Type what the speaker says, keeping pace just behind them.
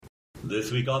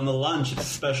This week on The Lunch, it's a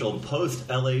special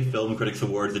post-LA Film Critics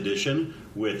Awards edition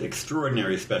with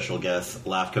extraordinary special guests,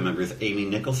 LAFCA members Amy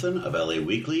Nicholson of LA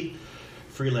Weekly,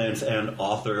 freelance and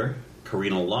author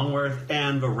Karina Longworth,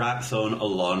 and the rap zone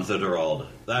Alonso Duralde.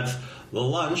 That's The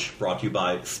Lunch, brought to you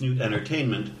by Snoot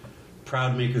Entertainment,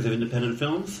 proud makers of independent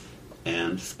films,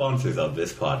 and sponsors of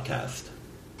this podcast.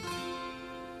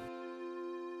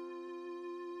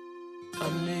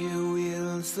 Under your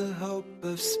wheels, the hope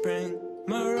of spring.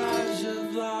 Mirage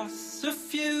of loss, a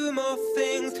few more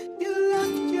things. You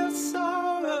left your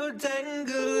sorrow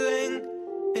dangling.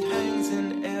 It hangs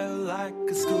in air like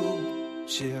a school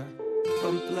cheer.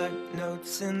 Bump like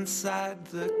notes inside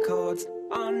the chords.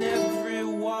 On every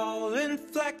wall,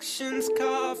 inflections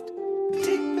carved.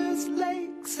 Deepest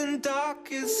lakes and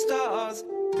darkest stars.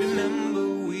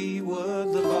 Remember we were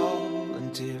the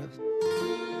volunteers.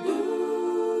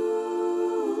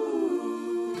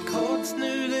 Chords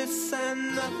knew this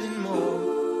and nothing more.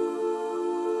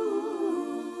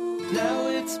 Now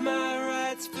it's my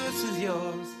rights versus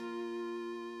yours.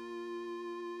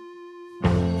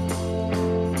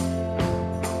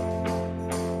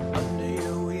 Under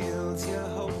your wheels, your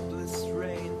hopeless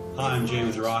rain. Hi, I'm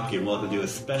James Rocky, and welcome to a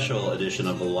special edition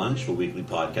of The Lunch, a weekly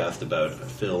podcast about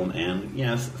film and,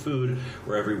 yes, food,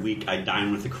 where every week I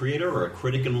dine with a creator or a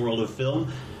critic in the world of film.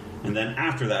 And then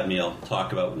after that meal,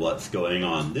 talk about what's going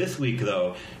on. This week,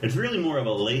 though, it's really more of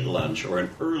a late lunch or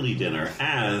an early dinner,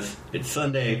 as it's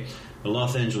Sunday. The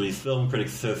Los Angeles Film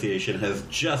Critics Association has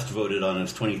just voted on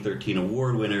its 2013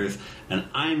 award winners, and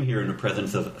I'm here in the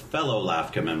presence of fellow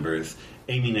LAFCA members,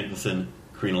 Amy Nicholson,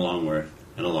 Karina Longworth,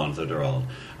 and Alonso Duralde.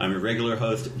 I'm your regular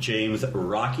host, James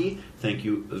Rocky. Thank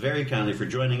you very kindly for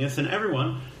joining us, and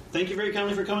everyone, thank you very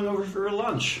kindly for coming over for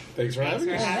lunch. Thanks for having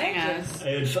us.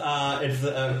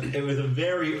 It was a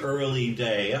very early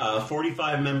day.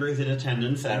 45 members in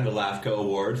attendance at the LAFCA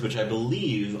Awards, which I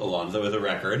believe, Alonso, is a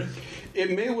record.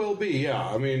 It may well be, yeah.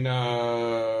 I mean,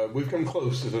 we've come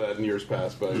close to that in years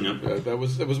past, but that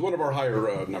was one of our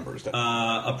higher numbers.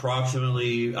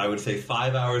 Approximately, I would say,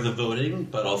 5 hours of voting,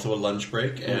 but also a lunch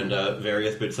break and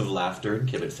various bits of laughter and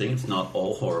kibitzing. It's not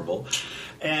all horrible.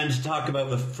 And to talk about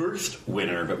the first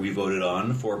winner that we voted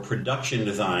on for production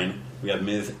design, we have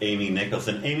Ms. Amy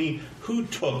Nicholson. Amy, who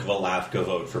took the LAFCA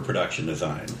vote for production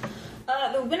design?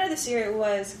 The winner this year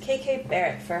was K.K.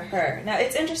 Barrett for her. Now,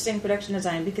 it's interesting, production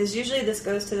design, because usually this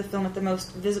goes to the film with the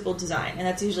most visible design, and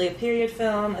that's usually a period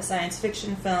film, a science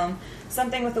fiction film,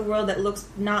 something with a world that looks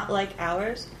not like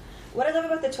ours. What I love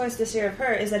about the choice this year of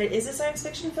her is that it is a science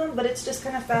fiction film, but it's just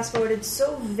kind of fast-forwarded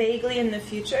so vaguely in the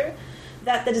future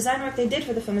that the design work they did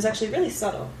for the film is actually really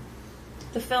subtle.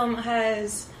 The film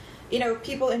has,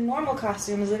 people in normal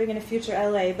costumes living in a future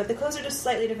LA, but the clothes are just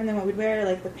slightly different than what we'd wear.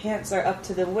 Like, the pants are up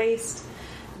to the waist,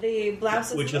 the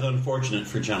blouses... Which is unfortunate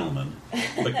for gentlemen.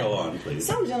 But go on, please.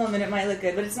 Some gentlemen it might look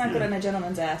good, but it's not good on a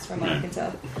gentleman's ass, from what I can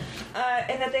tell.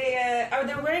 And that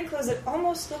they're wearing clothes that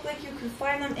almost look like you could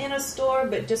find them in a store,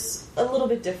 but just a little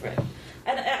bit different.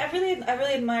 And I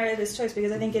really admire this choice,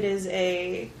 because I think it is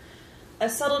a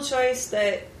subtle choice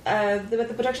that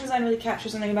the production design really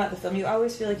captures something about the film. You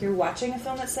always feel like you're watching a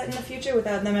film that's set in the future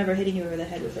without them ever hitting you over the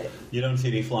head with it. You don't see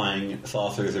any flying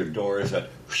saucers or doors that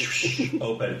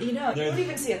open. You don't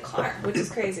even see a car, which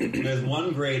is crazy. There's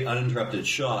one great uninterrupted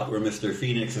shot where Mr.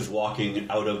 Phoenix is walking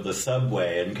out of the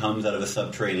subway and comes out of a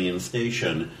subterranean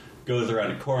station, goes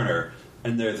around a corner,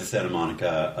 and there's the Santa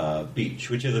Monica beach,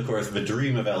 which is, of course, the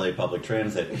dream of LA public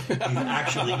transit. He's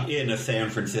actually in a San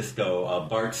Francisco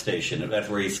BART station. That's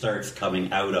where he starts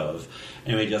coming out of.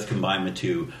 And we just combine the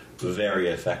two very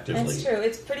effectively. That's true.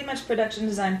 It's pretty much production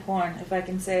design porn, if I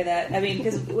can say that. I mean,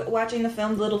 because watching the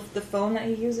film, the phone that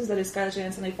he uses that Scarlett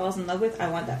Johansson falls in love with, I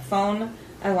want that phone.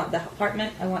 I want the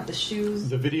apartment. I want the shoes.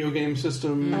 The video game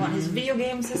system. I want his video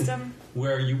game system.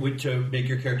 Where you would, to make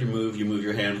your character move, you move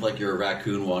your hands like you're a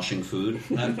raccoon washing food.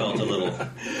 That felt a little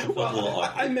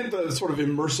awkward. I meant the sort of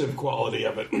immersive quality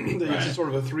of it. It's sort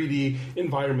of a 3D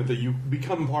environment that you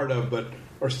become part of, but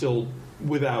are still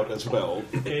without as well.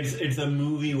 It's a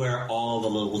movie where all the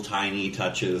little tiny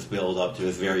touches build up to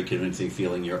this very convincing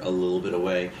feeling you're a little bit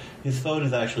away. His phone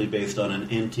is actually based on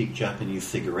an antique Japanese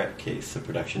cigarette case a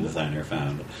production designer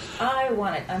found. I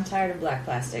want it. I'm tired of black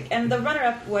plastic. And the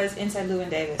runner-up was Inside Llewyn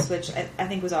Davis, which I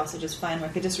think was also just fine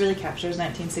work. It just really captures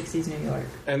 1960s New York.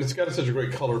 And it's got such a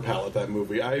great color palette, that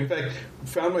movie. I, in fact,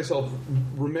 found myself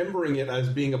remembering it as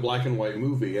being a black and white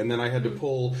movie, and then I had to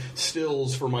pull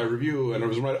stills for my review, and I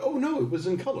was right, oh no, it was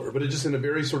in color, but it just in a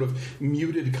very sort of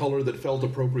muted color that felt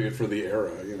appropriate for the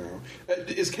era,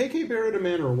 Is K.K. Barrett a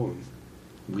man or a woman?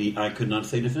 I could not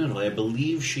say definitively. I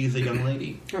believe she's a young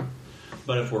lady. Huh.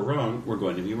 But if we're wrong, we're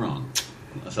going to be wrong.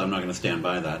 so I'm not going to stand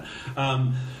by that.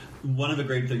 One of the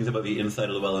great things about the inside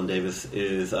of Llewellyn Davis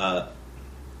is, I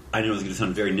know it's going to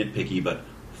sound very nitpicky, but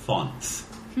fonts.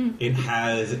 It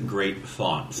has great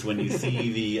fonts. When you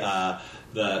see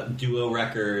the duo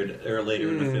record or later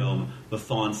in the film, the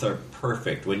fonts are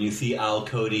perfect. When you see Al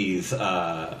Cody's Sing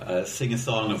a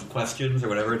Song of Questions or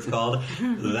whatever it's called,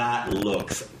 that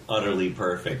looks utterly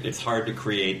perfect. It's hard to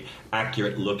create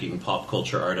accurate-looking pop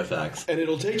culture artifacts. And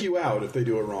it'll take you out if they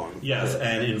do it wrong. Yes,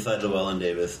 and inside Llewellyn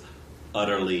Davis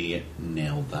utterly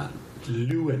nailed that.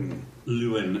 Lewin,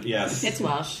 yes. It's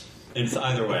Welsh. It's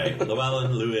either way.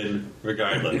 Llewellyn, Lewin,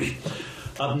 regardless.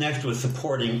 Up next was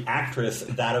supporting actress,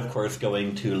 that of course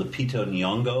going to Lupita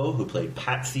Nyong'o, who played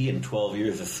Patsy in 12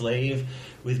 Years a Slave,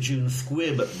 with June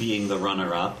Squibb being the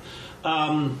runner-up.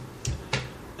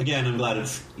 Again, I'm glad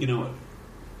it's,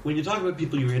 when you talk about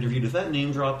people you interviewed, is that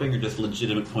name dropping or just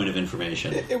legitimate point of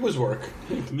information? It was work.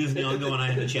 Ms. Nyong'o and I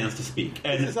had a chance to speak.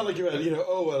 And it's not like you had,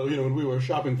 when we were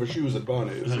shopping for shoes at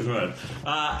Barney's. That's right.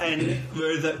 And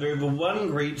there's the one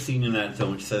great scene in that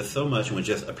film which says so much and which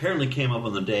just apparently came up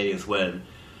on the day is when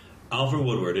Alfred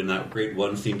Woodward, in that great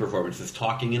one-scene performance, is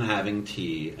talking and having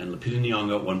tea, and Lupita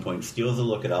Nyong'o at one point steals a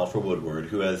look at Alfred Woodward,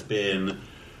 who has been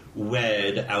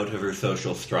wed out of her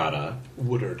social strata.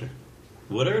 Woodard.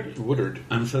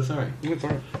 I'm so sorry. It's all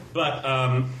right. But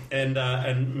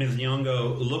and Ms.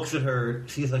 Nyong'o looks at her,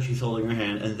 sees that she's holding her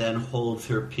hand, and then holds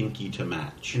her pinky to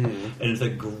match. And it's a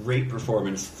great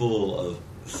performance, full of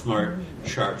smart,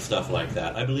 sharp stuff like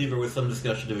that. I believe there was some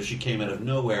discussion of if she came out of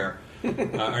nowhere.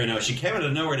 She came out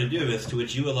of nowhere to do this, to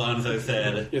which you, Alonso,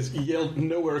 said... It's Yale,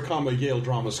 nowhere, Yale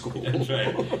Drama School. That's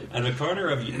right. And the corner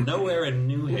of nowhere in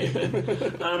New Haven.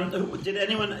 Did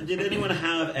anyone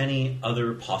have any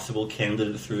other possible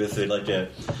candidates through this they'd like to...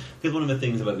 Because one of the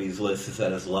things about these lists is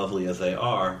that as lovely as they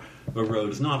are, the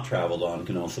roads not traveled on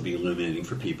can also be illuminating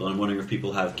for people. I'm wondering if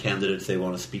people have candidates they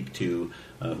want to speak to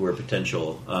who are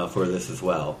potential for this as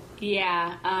well.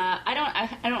 Yeah,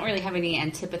 I don't really have any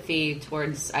antipathy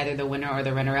towards either the winner or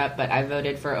the runner-up, but I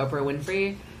voted for Oprah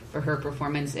Winfrey for her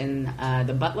performance in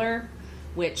The Butler,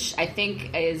 which I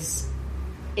think is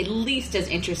at least as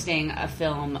interesting a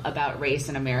film about race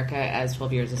in America as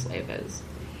 12 Years a Slave is.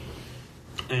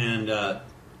 And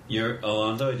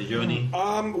Alonso, did you have any?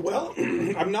 Well,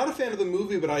 I'm not a fan of the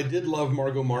movie, but I did love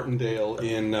Margot Martindale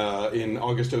in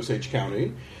August Osage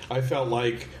County. I felt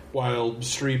like while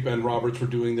Streep and Roberts were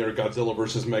doing their Godzilla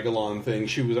versus Megalon thing,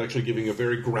 she was actually giving a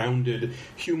very grounded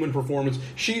human performance.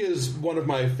 She is one of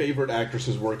my favorite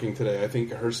actresses working today. I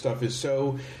think her stuff is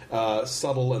so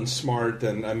subtle and smart.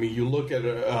 And I mean, you look at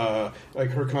like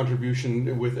her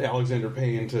contribution with Alexander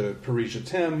Payne to Paris Je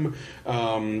T'aime,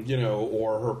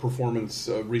 or her performance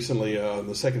recently in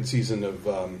the second season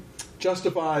of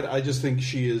Justified. I just think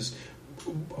she is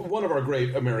one of our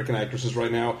great American actresses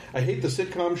right now. I hate the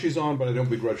sitcom she's on, but I don't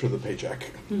begrudge her the paycheck.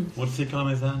 What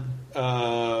sitcom is that?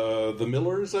 The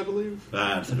Millers, I believe.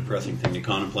 It's a depressing thing to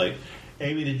contemplate.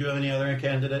 Amy, did you have any other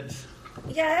candidates?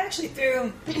 Yeah, I actually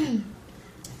threw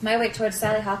my weight towards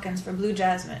Sally Hawkins for Blue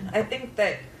Jasmine. I think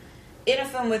that in a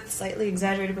film with slightly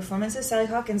exaggerated performances, Sally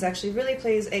Hawkins actually really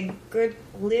plays a good,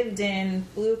 lived-in,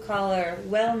 blue-collar,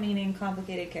 well-meaning,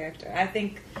 complicated character. I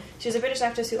think she's a British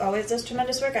actress who always does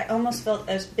tremendous work. I almost felt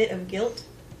a bit of guilt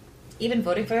even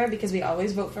voting for her, because we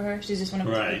always vote for her. She's just one of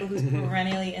those people who's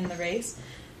perennially in the race.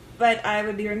 But I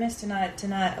would be remiss to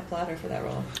not applaud her for that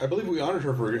role. I believe we honored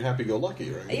her for Happy-Go-Lucky,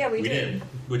 right? Yeah, we did.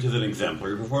 Which is an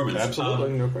exemplary performance.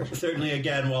 Absolutely, no question. Certainly,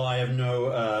 again, while I have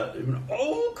no...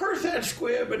 curse that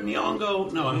Squibb and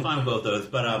Nyong'o. No, I'm fine with both those.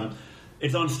 But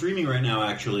it's on streaming right now,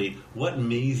 actually. What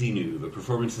Maisie Knew, the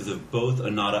performances of both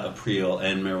Anata April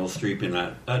and Meryl Streep in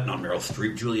that... not Meryl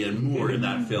Streep, Julianne Moore in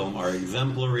that film are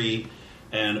exemplary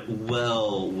and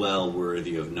well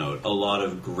worthy of note. A lot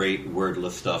of great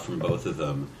wordless stuff from both of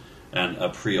them. And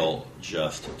April,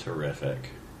 just terrific.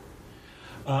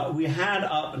 We had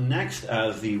up next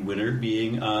as the winner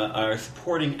being our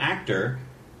supporting actor,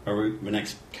 or the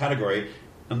next category,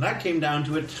 and that came down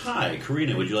to a tie.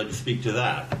 Karina, would you like to speak to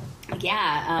that?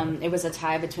 Yeah, it was a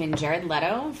tie between Jared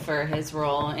Leto for his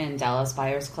role in Dallas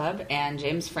Buyers Club and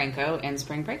James Franco in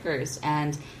Spring Breakers.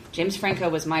 And James Franco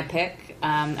was my pick.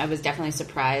 I was definitely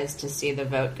surprised to see the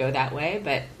vote go that way,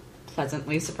 but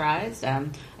pleasantly surprised. I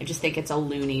just think it's a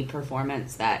loony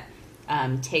performance that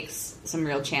takes some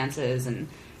real chances, and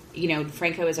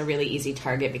Franco is a really easy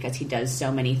target because he does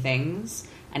so many things,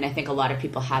 and I think a lot of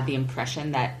people have the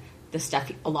impression that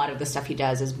a lot of the stuff he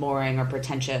does is boring or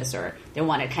pretentious, or they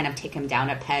want to kind of take him down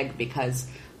a peg because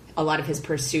a lot of his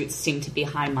pursuits seem to be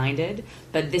high-minded,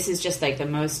 but this is just like the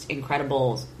most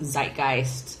incredible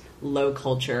zeitgeist, low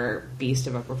culture beast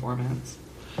of a performance.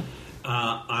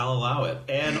 I'll allow it.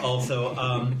 And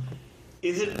also,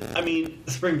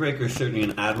 Spring Breaker is certainly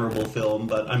an admirable film,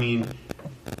 but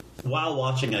while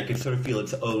watching it, I could sort of feel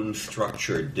its own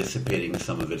structure dissipating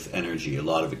some of its energy. A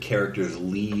lot of the characters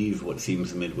leave what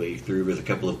seems midway through. There's a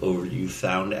couple of overused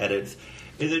sound edits.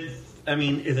 Is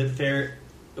it fair?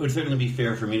 It would certainly be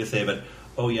fair for me to say, but,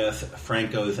 oh yes,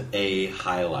 Franco's a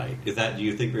highlight. Do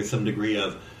you think there's some degree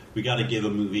of, we got to give a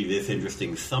movie this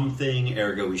interesting something,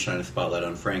 ergo we shine a spotlight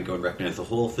on Franco and recognize the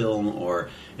whole film, or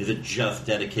is it just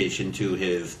dedication to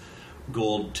his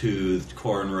gold-toothed,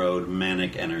 cornrowed,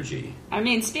 manic energy?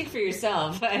 Speak for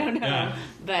yourself. I don't know. Yeah.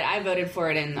 But I voted for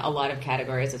it in a lot of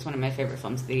categories. It's one of my favorite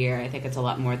films of the year. I think it's a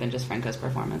lot more than just Franco's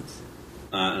performance.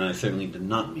 And I certainly did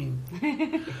not mean.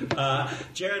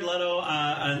 Jared Leto,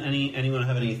 anyone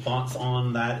have any thoughts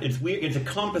on that? It's weird. It's a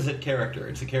composite character.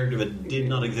 It's a character that did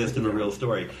not exist in a real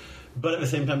story. But at the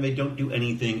same time, they don't do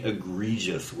anything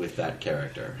egregious with that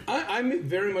character. I'm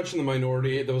very much in the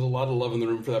minority. There was a lot of love in the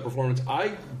room for that performance.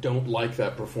 I don't like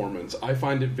that performance. I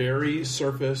find it very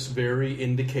surface, very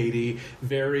indicaty,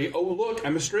 very, oh, look,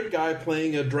 I'm a straight guy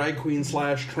playing a drag queen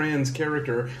 / trans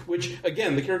character, which,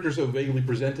 again, the character is so vaguely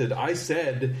presented.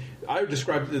 I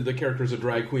described the character as a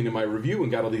drag queen in my review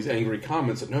and got all these angry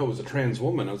comments that, no, it was a trans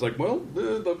woman. I was like, well,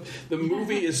 the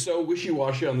movie is so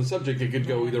wishy-washy on the subject, it could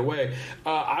go either way.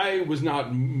 I was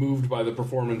not moved by the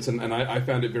performance, and I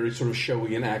found it very sort of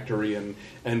showy and actory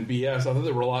and BS. I thought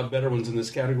there were a lot better ones in this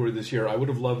category this year. I would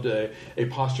have loved a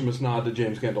posthumous nod to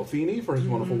James Gandolfini for his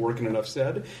wonderful work in Enough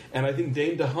Said, and I think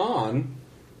Dane DeHaan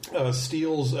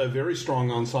steals a very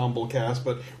strong ensemble cast,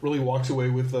 but really walks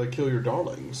away with Kill Your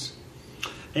Darlings.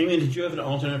 Amy, did you have an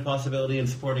alternate possibility in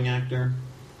supporting actor?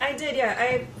 I did,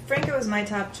 yeah. Franco was my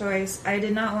top choice. I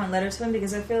did not want Leto to win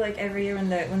because I feel like every year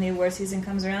when the award season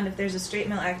comes around, if there's a straight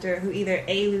male actor who either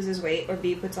A, loses weight, or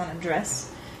B, puts on a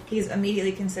dress, he's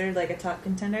immediately considered like a top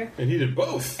contender. And he did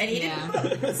both. Did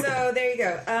both. So there you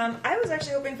go. I was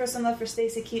actually hoping for some love for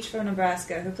Stacey Keach from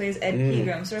Nebraska, who plays Ed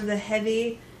Pegram, sort of the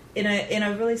heavy in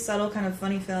a really subtle kind of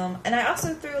funny film. And I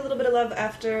also threw a little bit of love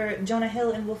after Jonah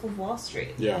Hill in Wolf of Wall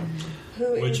Street. Yeah.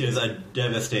 Which is a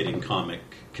devastating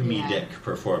comedic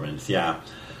performance, yeah.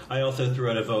 I also threw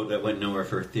out a vote that went nowhere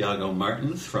for Thiago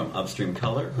Martins from Upstream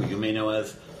Color, who you may know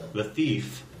as The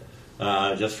Thief,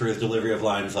 just for his delivery of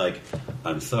lines like,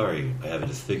 I'm sorry, I have a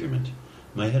disfigurement.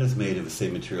 My head is made of the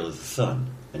same material as the sun,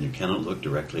 and you cannot look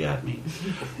directly at me.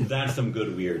 That's some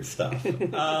good, weird stuff.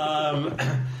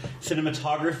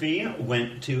 Cinematography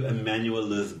went to Emmanuel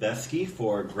Lubezki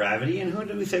for Gravity, and who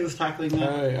did we say was tackling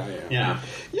that? Yeah,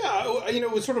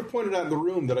 it was sort of pointed out in the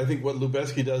room that I think what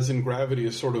Lubezki does in Gravity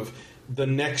is sort of the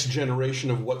next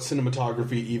generation of what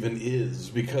cinematography even is,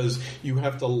 because you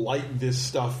have to light this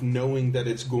stuff knowing that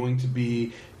it's going to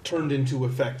be turned into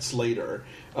effects later.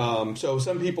 So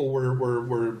some people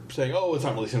were saying, oh, it's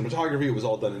not really cinematography, it was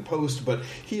all done in post, but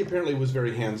he apparently was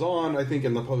very hands-on, I think,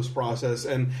 in the post process,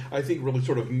 and I think really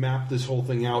sort of mapped this whole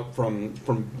thing out from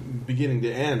beginning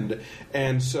to end.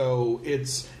 And so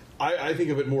I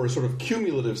think of it more as sort of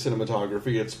cumulative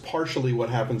cinematography. It's partially what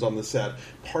happens on the set,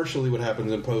 partially what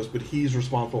happens in post, but he's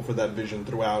responsible for that vision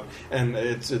throughout, and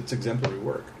it's exemplary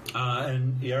work.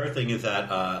 And the other thing is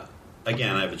that,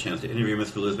 again, I have a chance to interview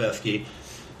Mr. Lubezki,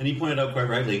 and he pointed out quite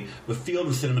rightly, the field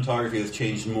of cinematography has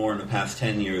changed more in the past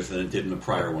 10 years than it did in the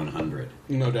prior 100.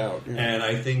 No doubt. Yeah. And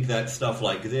I think that stuff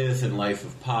like this and Life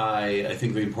of Pi, I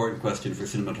think the important question for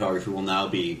cinematography will now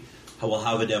be,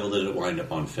 how the devil did it wind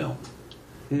up on film?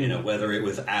 Whether it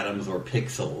was atoms or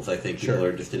pixels, I think people are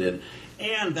interested in.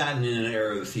 And that in an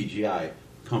era of CGI,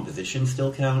 composition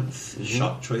still counts,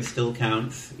 shot choice still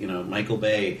counts. Michael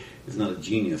Bay is not a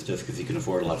genius just because he can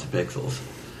afford lots of pixels.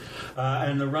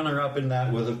 And the runner-up in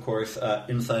that was, of course,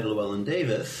 Inside Llewellyn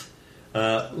Davis.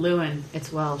 Lewin,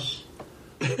 it's Welsh.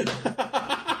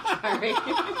 Sorry.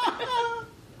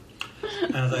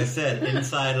 As I said,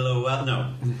 Inside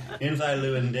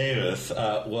Llewyn Davis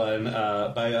won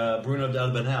by Bruno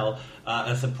Del Benel,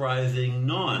 a surprising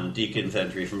non-Deacon's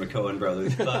entry from a Coen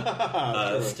Brothers,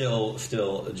 but still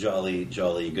jolly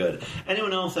good.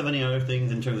 Anyone else have any other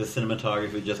things in terms of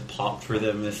cinematography just popped for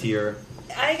them this year?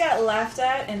 I got laughed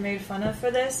at and made fun of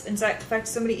for this. In fact,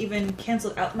 somebody even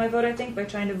canceled out my vote, I think, by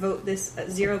trying to vote this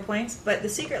at 0 points. But The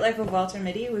Secret Life of Walter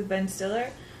Mitty with Ben Stiller,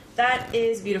 that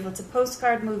is beautiful. It's a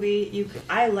postcard movie.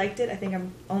 I liked it. I think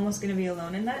I'm almost going to be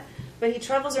alone in that. But he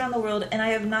travels around the world, and I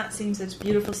have not seen such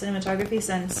beautiful cinematography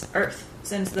since Earth,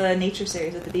 since the Nature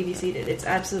series that the BBC did. It's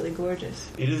absolutely gorgeous.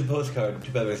 It is a postcard.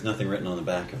 Too bad there's nothing written on the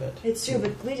back of it. It's true,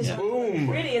 but we just boom,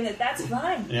 pretty, and that's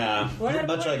fine. Yeah,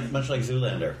 much like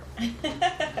Zoolander.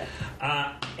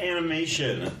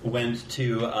 Animation went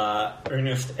to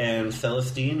Ernest and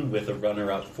Celestine with a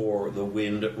runner-up for The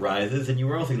Wind Rises, and you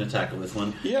were also going to tackle this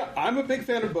one. Yeah, I'm a big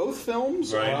fan of both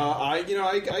films. Right.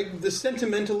 The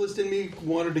sentimentalist in me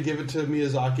wanted to give it to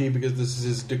Miyazaki because this is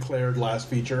his declared last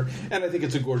feature, and I think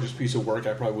it's a gorgeous piece of work.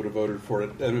 I probably would have voted for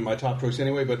it in my top choice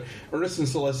anyway, but Ernest and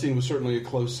Celestine was certainly a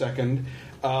close second.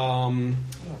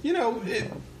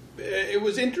 It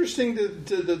was interesting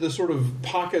the sort of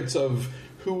pockets of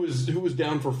who was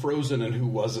down for Frozen and who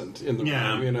wasn't in the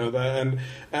room, and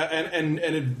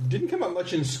it didn't come out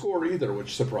much in score either,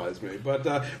 which surprised me. But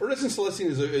Ernest and Celestine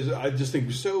is I just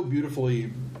think so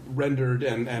beautifully rendered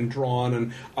and drawn,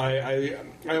 and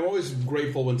I'm always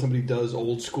grateful when somebody does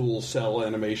old school cell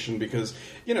animation because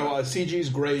CG is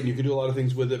great and you can do a lot of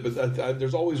things with it, but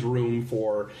there's always room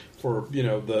for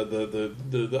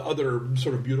the other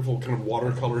sort of beautiful kind of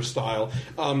watercolor style.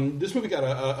 This movie got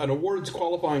an awards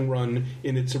qualifying run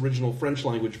in its original French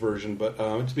language version, but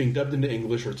it's being dubbed into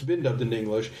English, or it's been dubbed into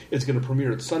English. It's going to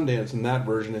premiere at Sundance in that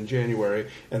version in January,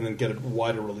 and then get a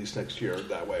wider release next year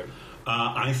that way.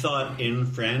 I saw it in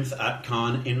France at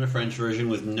Cannes in the French version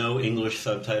with no English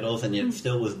subtitles, and yet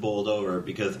still was bowled over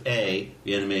because A,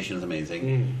 the animation is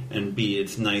amazing, and B,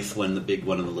 it's nice when the big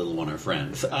one and the little one are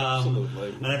friends. Absolutely.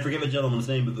 And I forget the gentleman's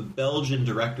name, but the Belgian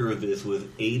director of this was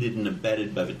aided and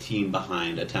abetted by the team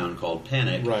behind A Town Called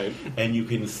Panic. Right. And you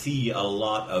can see a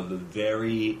lot of the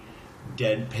very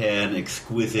deadpan,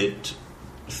 exquisite,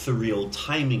 surreal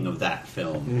timing of that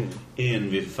film in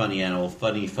the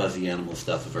funny, fuzzy animal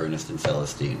stuff of Ernest and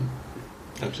Celestine.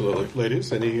 Absolutely.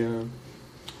 Ladies, any...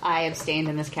 I abstained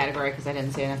in this category because I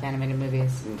didn't see enough animated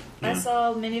movies. I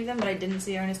saw many of them, but I didn't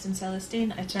see Ernest and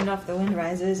Celestine. I turned off The Wind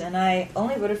Rises, and I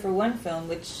only voted for one film,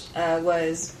 which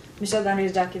was Michel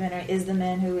Gondry's documentary, Is the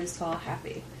Man Who Is Tall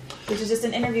Happy? Which is just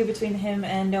an interview between him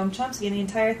and Noam Chomsky, and the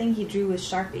entire thing he drew with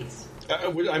Sharpies.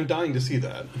 I'm dying to see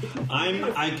that.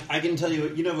 I can tell you,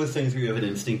 those things where you have an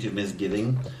instinctive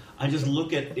misgiving. I just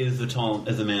look at Is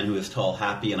the Man Who Is Tall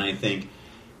Happy, and I think,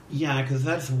 yeah, because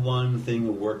that's one thing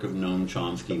the work of Noam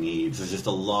Chomsky needs. There's just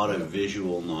a lot of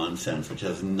visual nonsense, which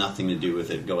has nothing to do with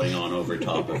it going on over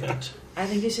top of it. I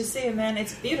think you should see it, man.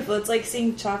 It's beautiful. It's like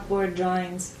seeing chalkboard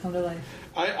drawings come to life.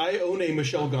 I own a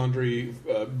Michel Gondry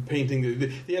painting.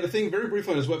 He had a thing very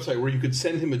briefly on his website where you could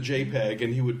send him a JPEG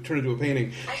and he would turn it into a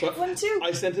painting. I have one too.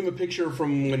 I sent him a picture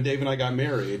from when Dave and I got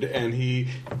married, and he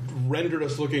rendered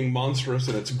us looking monstrous,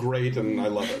 and it's great, and I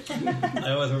love it.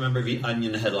 I always remember the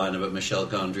Onion headline about Michel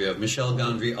Gondry of Michel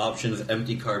Gondry options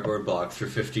empty cardboard box for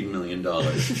 $15 million.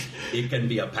 It can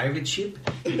be a pirate ship.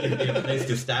 It can be a place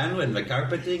to stand when the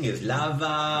carpeting is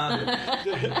lava.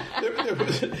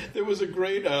 There was a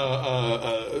great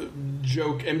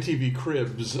joke MTV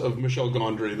Cribs of Michel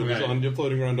Gondry that was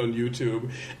floating around on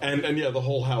YouTube, and yeah, the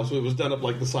whole house, it was done up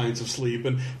like The Science of Sleep,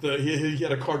 and he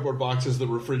had a cardboard box as the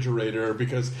refrigerator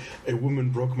because a woman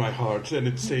broke my heart and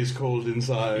it stays cold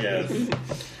inside. Yes.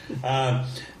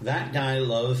 That guy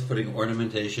loves putting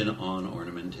ornamentation on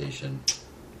ornamentation.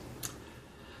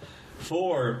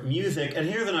 For music, and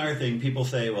here's another thing, people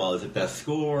say, well, is it best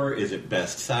score, is it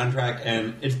best soundtrack,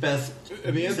 and it's best...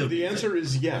 And the answer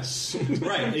is yes.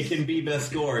 Right, it can be best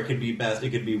score, it could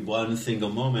be one single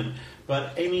moment.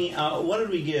 But Amy, what did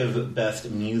we give best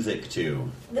music to?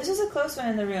 This was a close one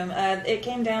in the room. It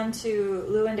came down to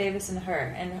Llewyn Davis and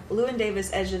Her, and Llewyn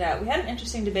Davis edged it out. We had an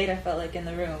interesting debate, I felt like, in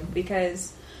the room,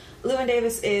 because Llewyn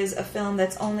Davis is a film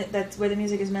that's where the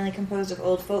music is mainly composed of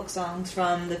old folk songs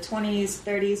from the 20s,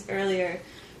 30s, earlier,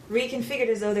 reconfigured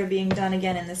as though they're being done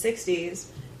again in the 60s.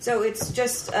 So it's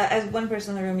just, as one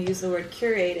person in the room used the word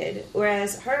curated,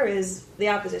 whereas Her is the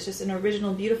opposite. It's just an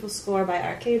original, beautiful score by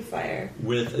Arcade Fire.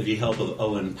 With the help of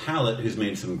Owen Pallett, who's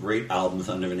made some great albums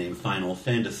under the name Final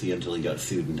Fantasy until he got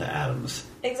sued into atoms.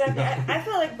 Exactly. I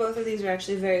felt like both of these were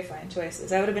actually very fine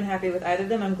choices. I would have been happy with either of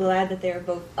them. I'm glad that they were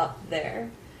both up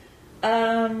there.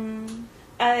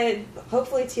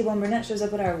 Hopefully T-Bone Burnett shows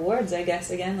up at our awards, I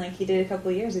guess, again, like he did a couple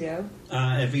of years ago.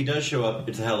 If he does show up,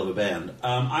 it's a hell of a band.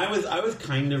 I was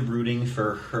kind of rooting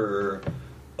for Her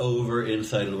over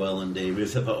Inside Llewyn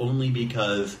Davis, but only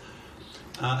because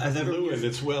Llewyn,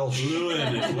 it's Welsh.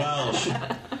 Llewyn, it's Welsh.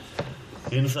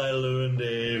 Inside Llewyn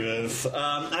Davis.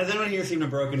 Has anyone here seen A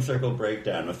Broken Circle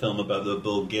Breakdown, a film about the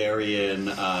Bulgarian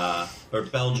or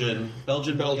Belgian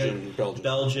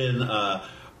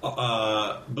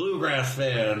bluegrass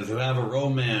fans who have a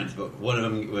romance, but one of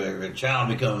them, where a child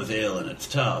becomes ill and it's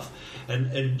tough,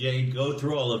 and they go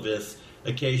through all of this,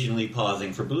 occasionally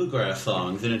pausing for bluegrass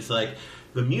songs, and it's like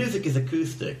the music is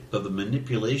acoustic, but the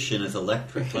manipulation is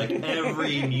electric. Like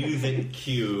every music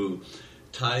cue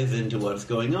ties into what's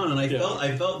going on, and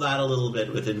I felt that a little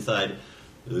bit with Inside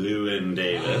Llewyn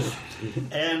Davis.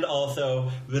 And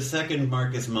also, the second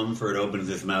Marcus Mumford opens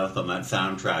his mouth on that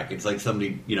soundtrack, it's like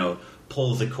somebody,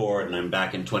 pulls a chord and I'm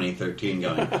back in 2013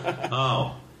 going,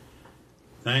 oh,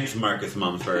 thanks, Marcus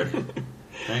Mumford.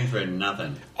 Thanks for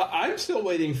nothing. I'm still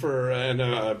waiting for, and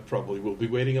I probably will be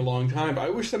waiting a long time, I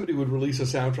wish somebody would release a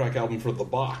soundtrack album for The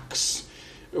Box,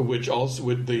 which also,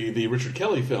 with the Richard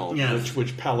Kelly film, yes.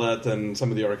 which Palette and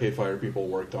some of the Arcade Fire people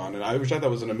worked on. And I thought that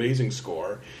was an amazing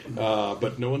score.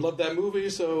 But no one loved that movie,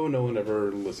 so no one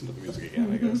ever listened to the music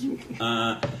again, I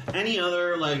guess. Any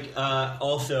other,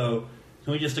 also...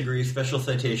 Can we just agree, special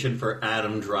citation for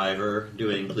Adam Driver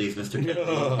doing Please Mr. Kennedy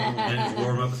and his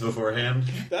warm-ups beforehand?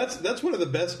 That's one of the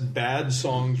best bad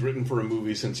songs written for a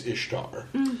movie since Ishtar.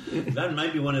 That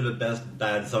might be one of the best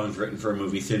bad songs written for a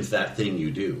movie since That Thing You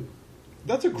Do.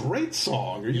 That's a great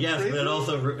song. Are you yes, crazy? But it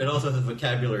also has a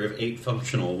vocabulary of 8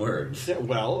 functional words. Yeah,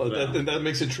 well. That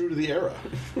makes it true to the era.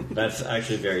 That's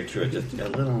actually very true. It's just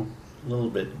a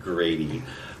little bit grady.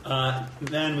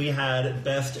 Then we had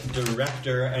Best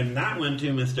Director, and that went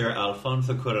to Mr.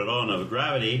 Alfonso Cuarón of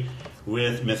Gravity,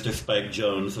 with Mr. Spike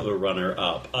Jonze, the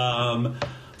runner-up.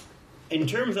 In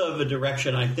terms of the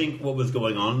direction, I think what was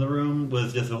going on in the room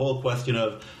was just the whole question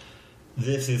of,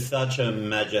 this is such a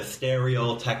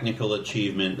magisterial technical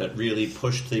achievement that really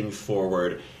pushed things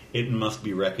forward. It must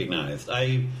be recognized.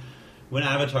 When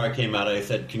Avatar came out, I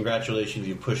said, congratulations,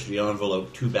 you pushed the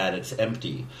envelope, too bad it's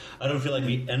empty. I don't feel like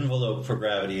the envelope for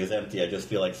Gravity is empty. I just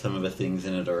feel like some of the things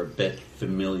in it are a bit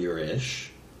familiar-ish.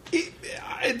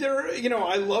 I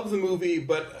love the movie,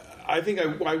 but I think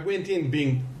I went in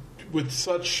being with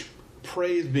such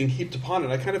praise being heaped upon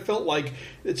it. I kind of felt like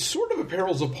it's sort of a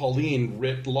Perils of Pauline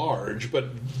writ large, but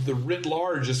the writ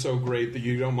large is so great that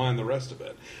you don't mind the rest of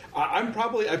it. I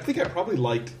think I probably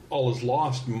liked All Is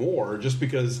Lost more, just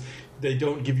because they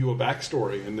don't give you a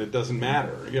backstory and it doesn't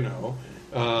matter,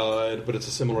 but it's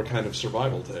a similar kind of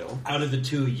survival tale. Out of the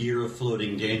 2 Year of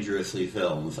Floating Dangerously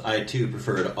films, I too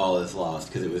preferred All Is Lost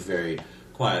because it was very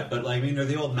quiet. But there's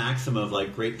the old maxim of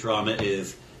great drama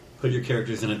is put your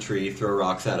characters in a tree, throw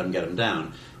rocks at them, get them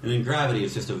down. And in Gravity,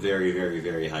 it's just a very, very,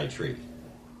 very high tree.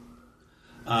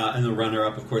 And the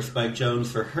runner-up, of course, Spike Jonze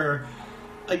for her.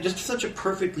 Just such a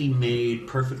perfectly made,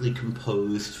 perfectly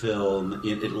composed film.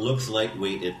 It looks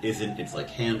lightweight. It isn't. It's like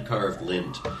hand-carved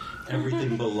lint.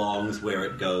 Everything belongs where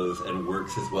it goes and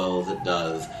works as well as it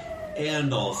does.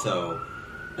 And also,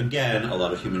 again, a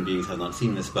lot of human beings have not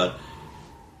seen this, but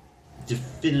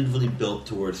definitively built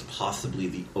towards possibly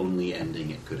the only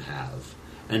ending it could have.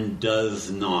 And does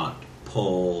not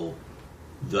pull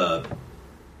the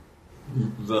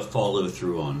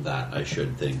follow-through on that, I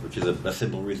should think, which is a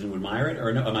simple reason to admire it.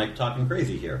 Or no, am I talking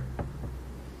crazy here?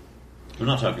 I'm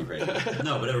not talking crazy.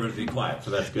 No, but everyone's being quiet,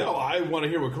 so that's good. No, I want to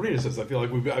hear what Karina says. I feel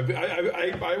like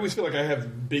I always feel like I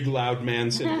have big, loud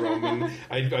man syndrome, and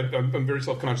I'm very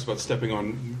self-conscious about stepping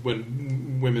on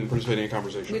when women participating in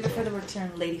conversations. We prefer the word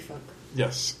term ladyfolk.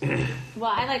 Yes.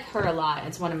 Well, I like Her a lot.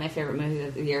 It's one of my favorite movies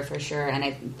of the year for sure, and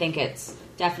I think it's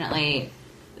definitely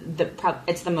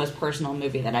it's the most personal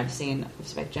movie that I've seen of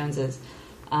Spike Jonze's.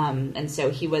 And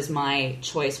so he was my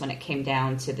choice when it came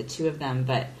down to the two of them,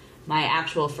 but my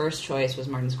actual first choice was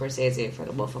Martin Scorsese for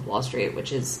The Wolf of Wall Street,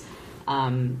 which is I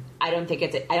don't think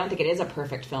it is a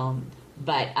perfect film,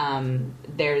 but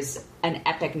there's an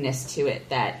epicness to it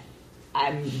that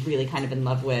I'm really kind of in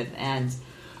love with, and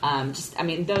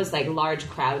those large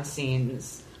crowd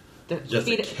scenes, the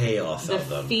chaos of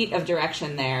them. The feat of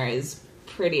direction there is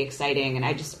pretty exciting, and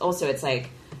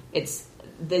it's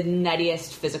the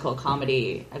nuttiest physical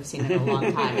comedy I've seen in a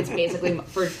long time. It's basically,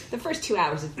 for the first 2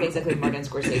 hours, it's basically Martin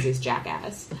Scorsese's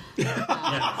Jackass.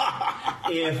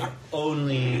 If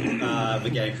only the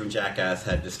gang from Jackass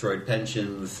had destroyed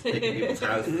pensions, taken people's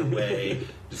houses away,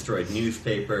 destroyed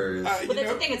newspapers. But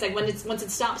that's the thing, it's once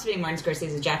it stops being Martin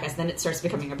Scorsese's Jackass, then it starts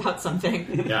becoming about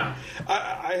something. Yeah.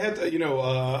 I had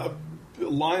a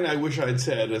line I wish I'd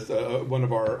said, as one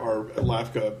of our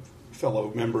LAFCA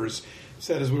fellow members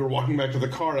said as we were walking back to the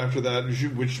car after that,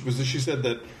 she said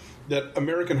that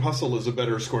American Hustle is a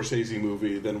better Scorsese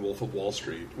movie than Wolf of Wall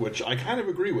Street, which I kind of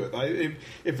agree with.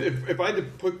 If I had to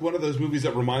put one of those movies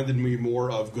that reminded me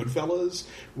more of Goodfellas,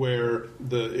 where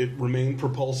it remained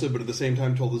propulsive but at the same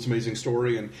time told this amazing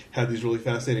story and had these really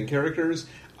fascinating characters,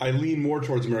 I lean more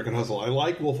towards American Hustle. I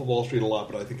like Wolf of Wall Street a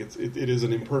lot, but I think it is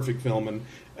an imperfect film,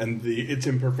 and its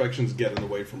imperfections get in the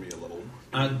way for me a little.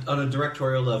 On a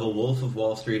directorial level, Wolf of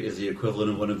Wall Street is the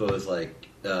equivalent of one of those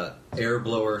air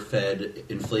blower fed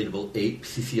inflatable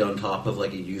apes you see on top of a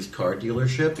used car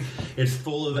dealership. It's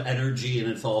full of energy and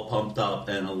it's all pumped up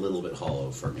and a little bit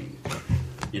hollow for me.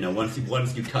 Once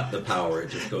you cut the power, it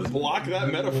just goes. Block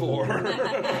that metaphor.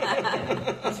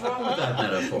 What's wrong with that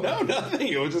metaphor? No, nothing.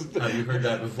 It was just. Have you heard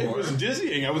that before? It was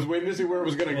dizzying. I was waiting to see where it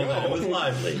was going to go. It was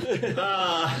lively.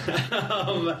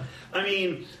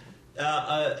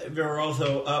 There were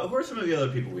also. Who are some of the other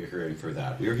people we were hearing for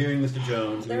that? We were hearing Mr.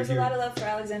 Jones. There was a lot of love for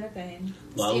Alexander Payne.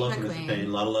 A lot of love for Mr. Payne. A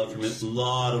lot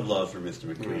of love for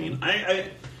Mr. McQueen.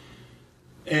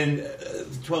 And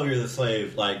 12 Years a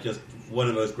Slave, just one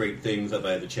of those great things that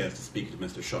I had the chance to speak to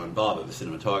Mr. Sean Bobbitt, the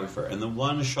cinematographer, and the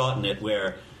one shot in it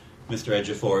where Mr.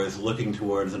 Ejiofor is looking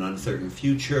towards an uncertain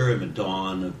future, and the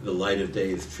dawn, the light of day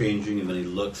is changing, and then he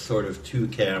looks sort of to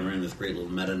camera in this great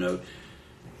little meta note.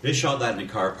 They shot that in a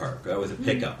car park. That was a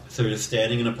pickup. So they're just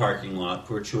standing in a parking lot.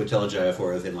 Poor Chiwetel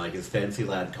Ejiofor is in his fancy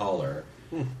lad collar,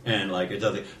 and it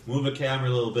doesn't move a camera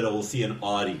a little bit, and we'll see an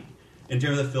Audi. In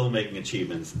terms of filmmaking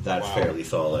achievements, that's fairly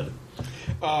solid.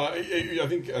 I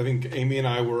think Amy and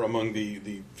I were among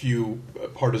the few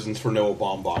partisans for Noah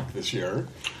Baumbach this year.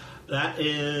 That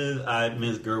is,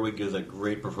 Ms. Gerwig gives a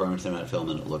great performance in that film,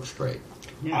 and it looks great.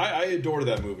 Yeah. I adore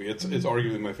that movie. It's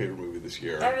arguably my favorite movie this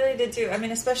year. I really did too. I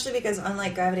mean, especially because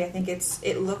unlike Gravity, I think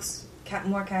it looks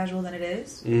more casual than it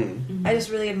is. Mm-hmm. I just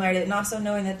really admired it, and also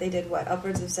knowing that they did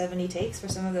upwards of 70 takes for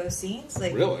some of those scenes.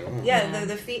 Really? Wow. Yeah,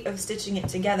 the feat of stitching it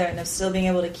together and of still being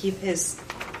able to keep it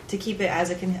as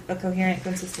a coherent,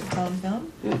 consistent tone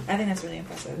film. I think that's really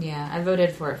impressive. Yeah, I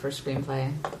voted for it for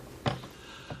screenplay.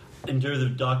 In terms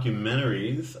of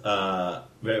documentaries,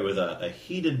 there was a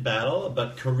heated battle,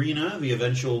 but Karina, the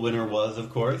eventual winner, was, of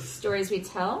course... Stories We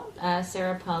Tell,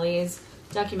 Sarah Polley's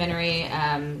documentary,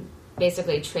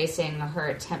 basically tracing her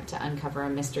attempt to uncover a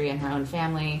mystery in her own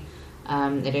family.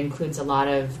 It includes a lot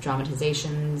of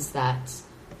dramatizations that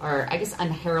are, I guess,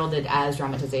 unheralded as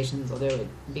dramatizations, although it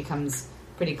becomes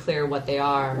pretty clear what they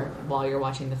are while you're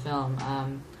watching the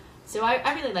film. So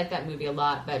I really like that movie a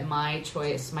lot, but my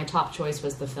top choice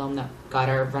was the film that got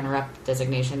our runner-up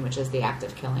designation, which is The Act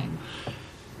of Killing.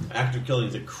 Act of Killing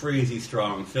is a crazy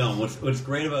strong film. What's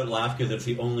great about LAFCA is it's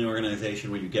the only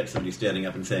organization where you get somebody standing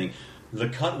up and saying, the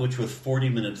cut, which was 40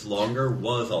 minutes longer,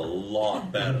 was a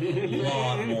lot better. A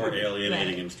lot more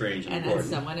alienating and strange and important. And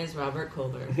someone is Robert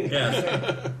Colder.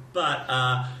 Yes.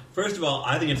 But, first of all,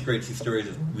 I think it's great to see stories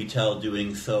of We Tell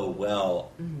doing so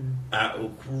well,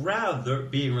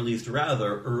 being released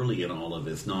rather early in all of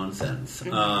this nonsense.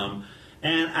 And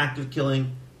Act of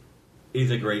Killing is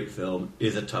a great film,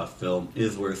 is a tough film,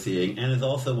 is worth seeing, and is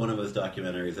also one of those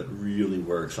documentaries that really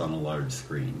works on a large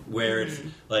screen, where it's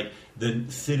the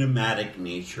cinematic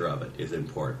nature of it is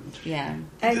important. Yeah.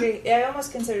 I agree. I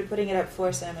almost considered putting it up for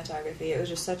cinematography. It was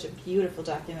just such a beautiful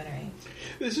documentary.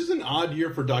 This is an odd year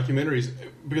for documentaries,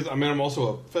 because I'm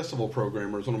also a festival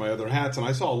programmer, is one of my other hats, and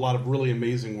I saw a lot of really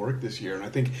amazing work this year, and I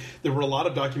think there were a lot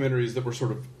of documentaries that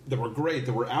were great,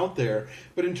 that were out there,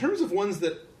 but in terms of ones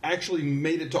that actually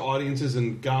made it to audiences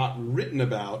and got written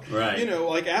about. Right.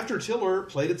 After Tiller,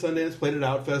 played at Sundance, played at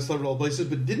Outfest, several places,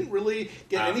 but didn't really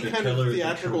get any kind of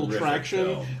theatrical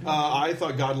traction. I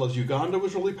thought God Loves Uganda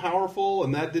was really powerful,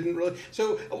 and that didn't really...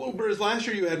 So, whereas last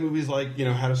year you had movies like,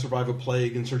 How to Survive a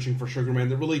Plague and Searching for Sugar Man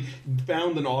that really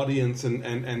found an audience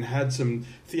and had some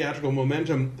theatrical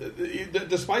momentum.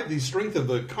 Despite the strength of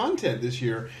the content this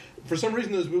year, for some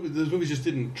reason those movies just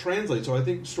didn't translate. So I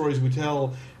think Stories We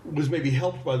Tell was maybe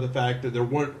helped by the fact that there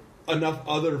weren't enough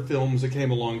other films that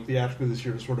came along theatrically this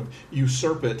year to sort of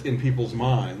usurp it in people's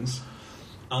minds.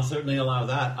 I'll certainly allow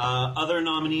that. Other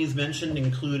nominees mentioned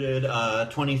included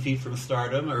 20 Feet from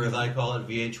Stardom, or as I call it,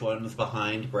 VH1's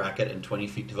Behind, bracket, and 20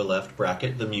 Feet to the Left,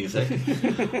 bracket, the music.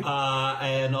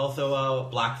 And also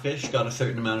Blackfish got a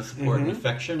certain amount of support and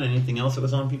affection. Anything else that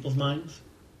was on people's minds?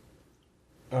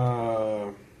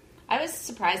 I was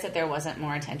surprised that there wasn't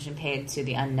more attention paid to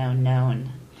The Unknown Known,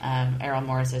 Errol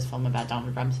Morris's film about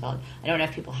Donald Rumsfeld. I don't know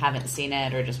if people haven't seen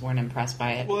it or just weren't impressed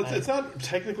by it. Well, it's not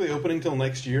technically opening till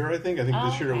next year, I think. I think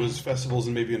this year it was festivals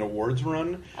and maybe an awards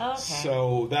run. Oh, okay.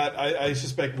 So that, I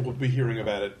suspect we'll be hearing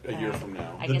about it a year from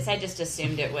now. I guess I just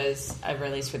assumed it was a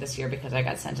release for this year because I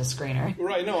got sent a screener.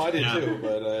 Right, no, I did too.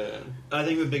 But I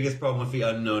think the biggest problem with The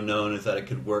Unknown Known is that it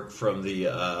could work from the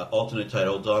alternate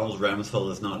title, Donald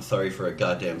Rumsfeld is not sorry for a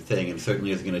goddamn thing, and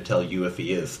certainly isn't going to tell you if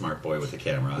he is, smart boy with a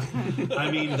camera. I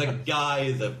mean, the guy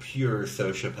is a pure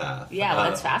sociopath. Yeah,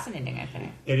 well, it's fascinating, I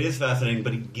think. It is fascinating,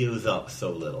 but he gives up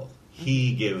so little.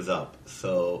 He gives up.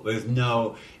 So there's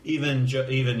no... Even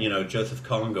Joseph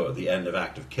Congo at the end of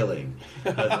Act of Killing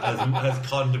has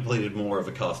contemplated more of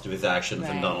the cost of his actions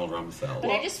than Donald Rumsfeld.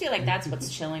 But I just feel like that's what's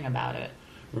chilling about it.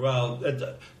 Well,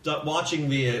 watching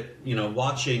the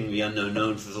Unknown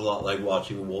Knowns is a lot like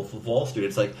watching The Wolf of Wall Street.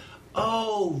 It's like,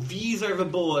 oh, these are the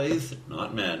boys,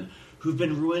 not men, who've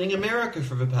been ruining America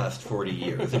for the past 40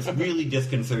 years. It's really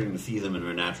disconcerting to see them in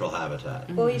their natural habitat.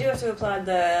 Well, you do have to applaud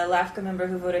the LAFCA member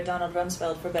who voted Donald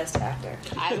Rumsfeld for Best Actor.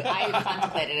 I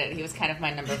contemplated it. He was kind of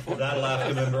my number 4. That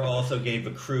LAFCA member also gave the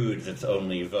Croods its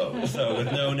only vote. So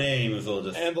with no names, we'll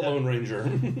just... And the Lone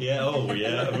Ranger. Yeah, oh,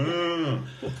 yeah.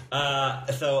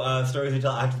 Stories We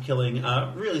Tell After Killing,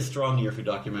 really strong year for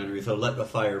documentaries. So Let the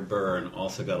Fire Burn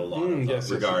also got a lot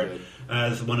of regard.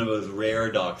 As one of those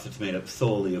rare docs that's made up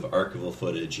solely of archival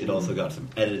footage. It also got some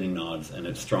editing nods, and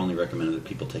it's strongly recommended that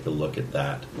people take a look at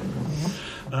that.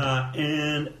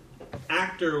 And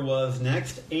actor was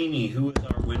next. Amy, who was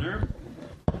our winner?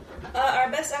 Our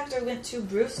best actor went to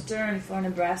Bruce Dern for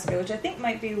Nebraska, which I think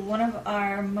might be one of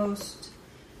our most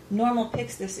normal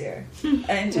picks this year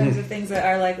in terms of things that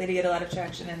are likely to get a lot of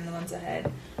traction in the months ahead.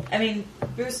 I mean,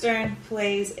 Bruce Dern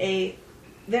plays a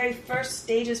very first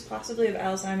stages possibly of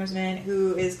Alzheimer's man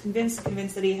who is convinced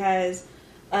that he has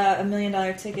 $1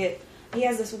 million ticket. He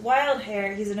has this wild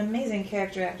hair. He's an amazing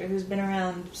character actor who's been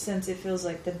around since it feels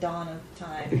like the dawn of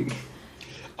time.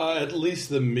 At least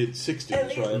the mid-60s,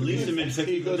 right? At least the mid-60s.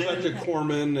 He goes back to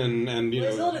Corman and you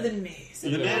know... He's older than me. So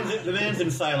the man's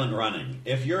in Silent Running.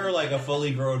 If you're like a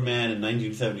fully grown man in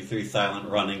 1973 Silent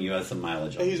Running, you have some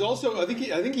mileage on. He's also, I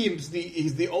think he's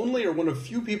the only or one of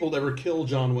few people to ever kill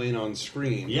John Wayne on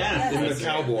screen. Yeah. In that's the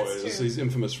true. Cowboys, he's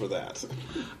infamous for that.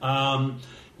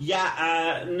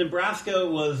 Nebraska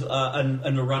was,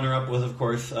 and the runner-up was, of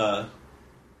course,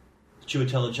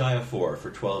 Chiwetel Ejiofor for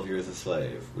 12 Years a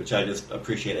Slave, which I just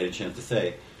appreciate any chance to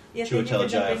say. Yeah, thank you for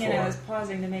jumping in. I was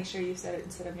pausing to make sure you said it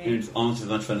instead of me. It's almost as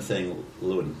much fun as saying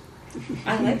Lewin.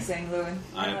 I like saying Lewin.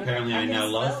 I now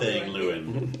love saying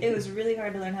Lewin. It was really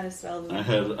hard to learn how to spell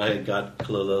Lewin. I got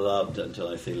loved until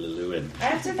I say Lewin. I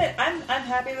have to admit, I'm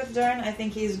happy with Dern. I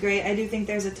think he's great. I do think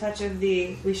there's a touch of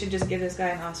the we should just give this guy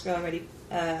an Oscar already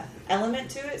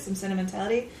element to it, some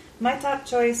sentimentality. My top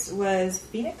choice was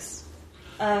Phoenix.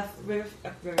 River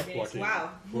Phoenix. Joaquin.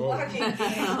 Wow. Whoa. Joaquin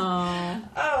Phoenix.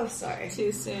 Oh, sorry.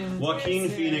 Too soon. Joaquin Too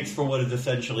soon. Phoenix for what is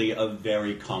essentially a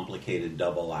very complicated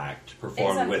double act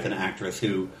performed with an actress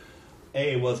who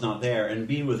A, was not there, and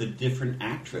B, was a different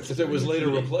actress. Because it was later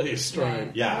replaced,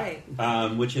 right? Yeah.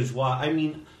 Right. Which is why, I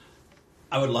mean,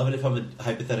 I would love it if on the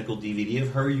hypothetical DVD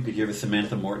of her you could hear the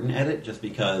Samantha Morton edit, just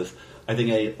because I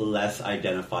think a less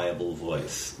identifiable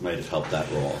voice might have helped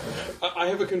that role. I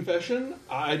have a confession.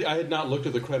 I had not looked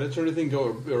at the credits or anything,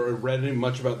 or read any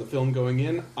much about the film going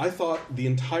in. I thought the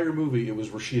entire movie it was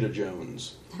Rashida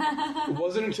Jones. It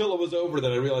wasn't until it was over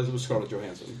that I realized it was Scarlett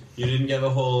Johansson. You didn't get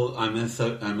the whole I'm a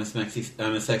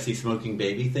sexy smoking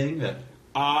baby thing that.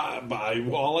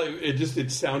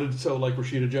 It sounded so like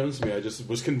Rashida Jones to me. I just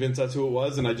was convinced that's who it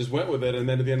was, and I just went with it. And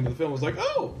then at the end of the film, I was like,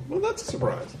 "Oh, well, that's a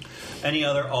surprise." Any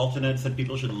other alternates that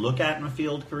people should look at in the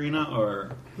field, Karina?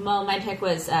 Or Well, my pick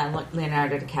was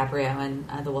Leonardo DiCaprio in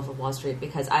The Wolf of Wall Street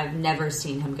because I've never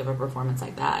seen him give a performance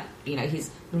like that. You know,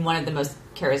 he's been one of the most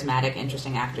charismatic,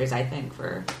 interesting actors, I think,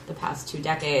 for the past 2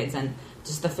 decades, and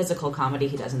just the physical comedy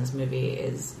he does in this movie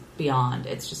is beyond.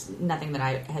 It's just nothing that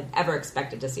I had ever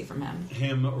expected to see from him.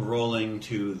 him rolling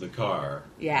to the car.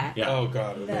 Yeah. Oh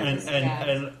God.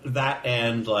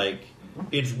 And like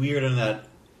it's weird in that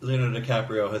Leonardo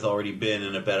DiCaprio has already been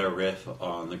in a better riff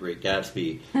on The Great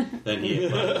Gatsby than he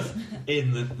was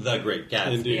in the Great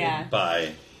Gatsby. Indeed. Yeah.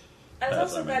 By I was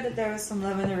also glad that there was some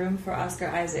love in the room for Oscar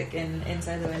Isaac in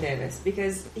Inside Llewyn Davis,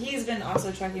 because he's been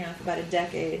also trucking around for about a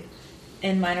decade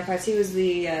in minor parts. He was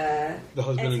the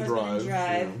husband in Drive.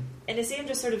 Yeah. And to see him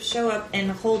just sort of show up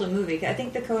and hold a movie, I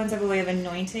think the Coens have a way of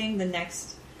anointing the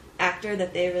next actor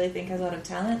that they really think has a lot of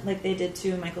talent, like they did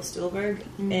to Michael Stuhlbarg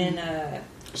in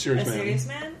Serious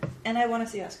Man. And I want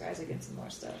to see Oscar Isaac in some more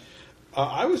stuff.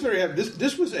 I was very happy.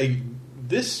 This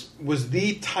was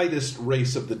the tightest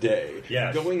race of the day.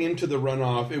 Yes. Going into the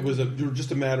runoff, it was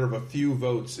just a matter of a few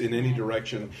votes in any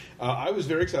direction. I was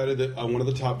very excited that one of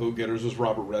the top vote getters was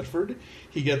Robert Redford.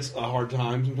 He gets a hard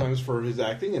time sometimes for his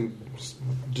acting, and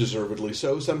deservedly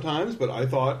so sometimes, but I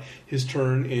thought his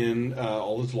turn in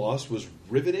All Is Lost was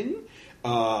riveting.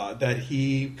 That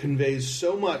he conveys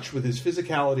so much with his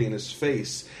physicality and his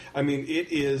face. I mean,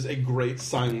 it is a great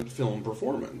silent film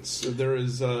performance. There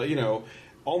is,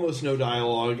 almost no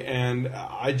dialogue, and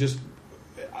I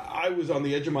was on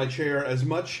the edge of my chair as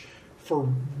much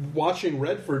for watching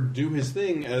Redford do his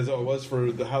thing as I was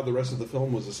for how the rest of the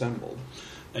film was assembled.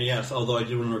 yes, although I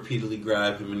did want to repeatedly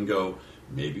grab him and go,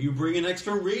 maybe you bring an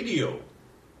extra radio.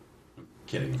 I'm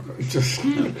kidding, of course.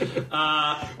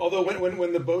 Although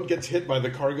when the boat gets hit by the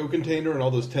cargo container and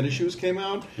all those tennis shoes came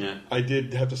out, Yeah. I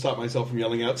did have to stop myself from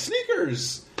yelling out,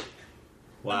 "Sneakers!"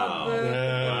 Wow.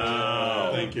 Yeah.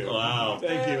 Wow. Thank Thank you. Wow.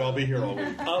 Thank you. I'll be here all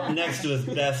week. Up next was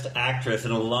Best Actress,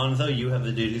 and Alonso, you have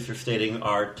the duties for stating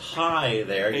our tie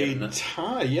there. A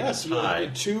tie, yes.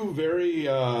 Tie. Two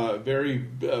very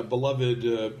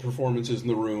beloved performances in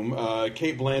the room.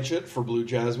 Cate Blanchett for Blue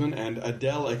Jasmine and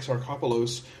Adele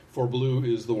Exarchopoulos for Blue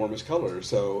is the Warmest Color.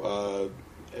 So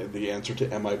the answer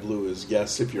to Am I Blue is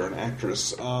yes if you're an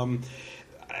actress. And,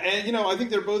 I think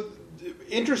they're both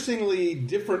interestingly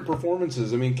different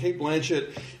performances. I mean, Cate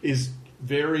Blanchett is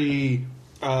very...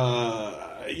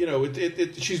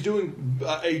 she's doing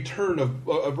a turn of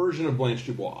a version of Blanche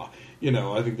Dubois.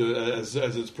 I think as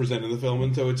it's presented in the film,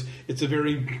 and so it's a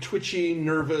very twitchy,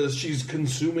 nervous. She's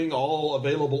consuming all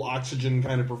available oxygen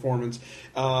kind of performance,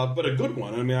 but a good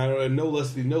one. I mean, no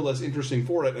less interesting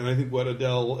for it. And I think what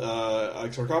Adele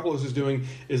Exarchopoulos is doing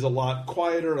is a lot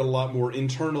quieter, a lot more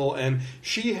internal, and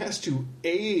she has to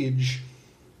age.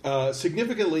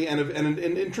 Significantly and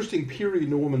an interesting period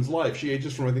in a woman's life. She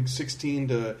ages from, I think, 16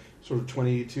 to sort of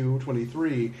 22,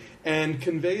 23, and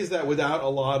conveys that without a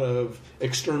lot of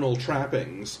external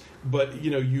trappings. But,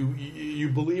 you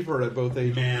believe her at both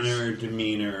ages. Manner,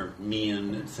 demeanor,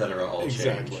 mien, etc. all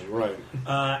exactly, change.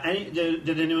 Right.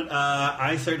 Did anyone...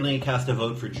 I certainly cast a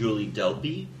vote for Julie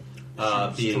Delpy.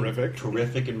 Being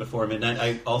terrific in Before Midnight.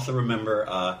 I also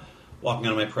remember walking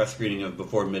out of my press screening of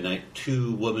Before Midnight,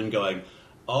 two women going...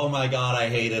 Oh my God, I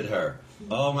hated her.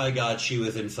 Oh my God, she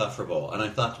was insufferable. And I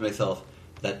thought to myself,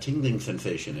 that tingling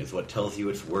sensation is what tells you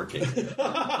it's working.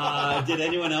 Did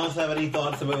anyone else have any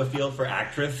thoughts about the field for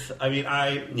actress? I mean,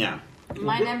 I'm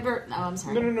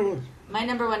sorry. No. My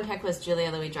number one pick was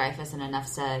Julia Louis-Dreyfus in Enough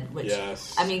Said, which,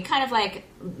 yes. I mean, kind of like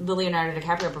the Leonardo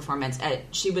DiCaprio performance.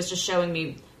 She was just showing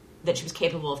me that she was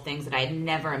capable of things that I had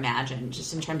never imagined,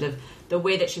 just in terms of the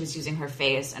way that she was using her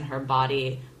face and her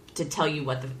body to tell you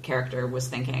what the character was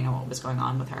thinking and what was going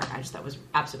on with her. I just thought was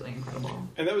absolutely incredible.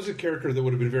 And that was a character that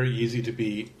would have been very easy to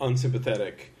be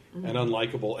unsympathetic and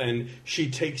unlikable, and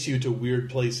she takes you to weird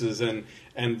places and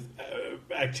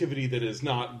activity that is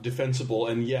not defensible,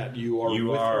 and yet you are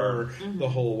with her the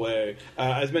whole way.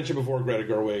 As mentioned before, Greta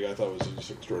Gerwig, I thought was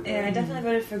just extraordinary. Yeah, I definitely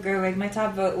voted for Gerwig. My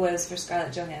top vote was for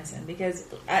Scarlett Johansson, because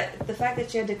the fact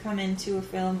that she had to come into a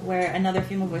film where another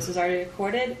female voice was already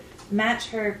recorded, match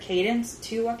her cadence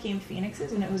to Joaquin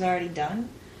Phoenix's when it was already done,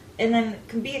 and then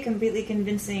can be a completely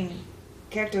convincing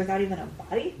character without even a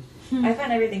body. I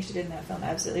found everything she did in that film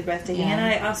absolutely breathtaking, and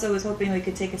I also was hoping we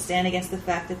could take a stand against the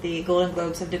fact that the Golden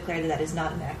Globes have declared that is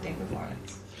not an acting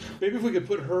performance. Maybe if we could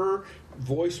put her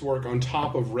voice work on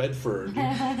top of Redford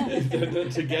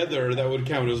together, that would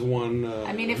count as one.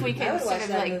 I mean, if we could sort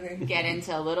of get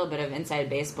into a little bit of inside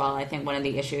baseball, I think one of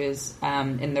the issues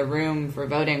in the room for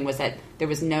voting was that there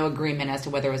was no agreement as to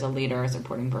whether it was a lead or a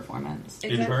supporting performance.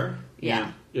 In her?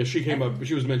 Yeah. Yeah, she came up.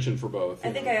 She was mentioned for both.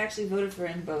 I think I actually voted for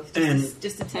in both,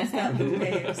 just to test out the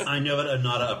waves. I know that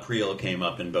Anata April came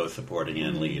up in both supporting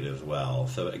and lead as well.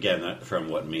 So again, from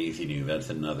what Maisie knew, that's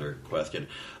another question.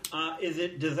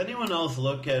 Does anyone else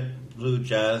look at Blue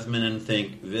Jasmine and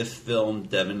think this film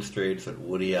demonstrates that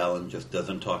Woody Allen just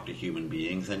doesn't talk to human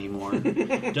beings anymore?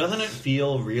 Doesn't it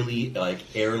feel really like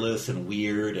airless and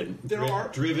weird and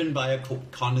driven by a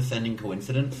condescending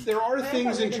coincidence? There are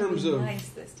things in terms of nice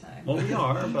this time. Well, we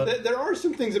are, but there are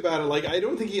some things about it. Like, I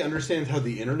don't think he understands how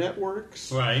the internet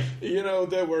works. Right.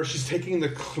 That where she's taking the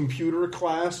computer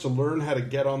class to learn how to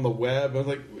get on the web. I was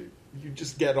like, you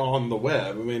just get on the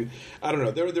web. I mean, I don't know.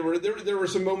 There were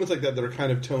some moments like that are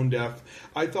kind of tone deaf.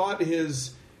 I thought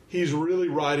he's really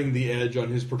riding the edge on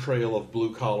his portrayal of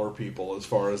blue collar people, as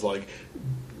far as like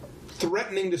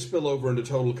threatening to spill over into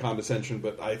total condescension,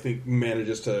 but I think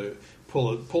manages to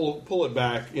pull it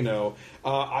back.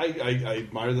 I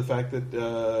admire the fact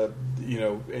that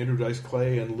Andrew Dice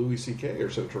Clay and Louis C.K. are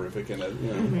so terrific in it.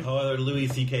 However, Louis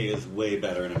C.K. is way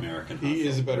better in American Hustle. He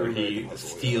is better in American Hustle.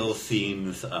 He steals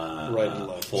scenes right and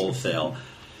left. Wholesale.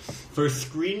 For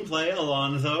screenplay,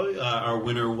 Alonso, our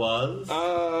winner was...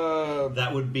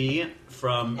 that would be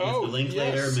from Mr.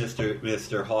 Linklater, yes.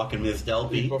 Mr. Hawke, and Ms.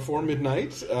 Delpy. Before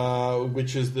Midnight,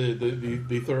 which is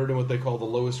the third in what they call the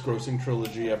lowest grossing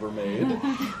trilogy ever made.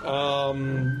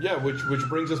 Which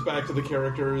brings us back to the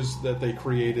characters that they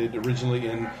created originally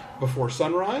in Before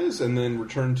Sunrise, and then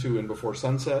returned to in Before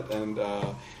Sunset, and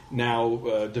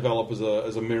now develop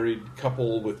as a married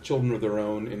couple with children of their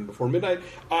own in Before Midnight.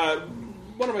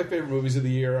 One of my favorite movies of the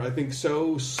year. I think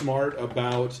so smart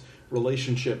about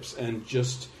relationships and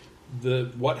just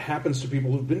what happens to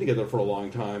people who've been together for a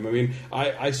long time. I mean,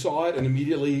 I saw it and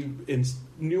immediately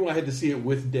knew I had to see it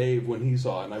with Dave when he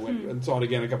saw it, and I went and saw it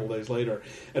again a couple of days later.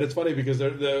 And it's funny because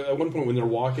at one point when they're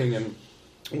walking and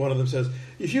one of them says,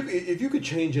 if you could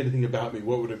change anything about me,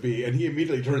 what would it be? And he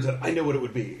immediately turns out, I know what it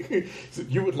would be. He said,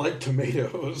 you would like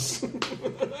tomatoes.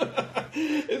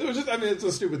 It was just, I mean, it's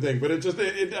a stupid thing, but it just,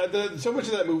 so much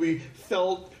of that movie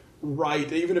felt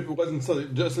right, even if it wasn't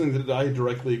something that I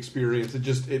directly experienced.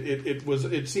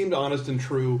 It seemed honest and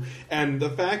true, and the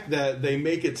fact that they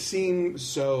make it seem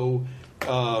so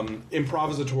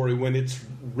improvisatory when it's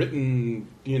written,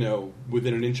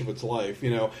 within an inch of its life.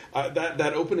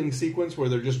 That opening sequence where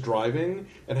they're just driving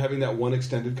and having that one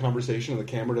extended conversation and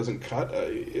the camera doesn't cut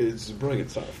is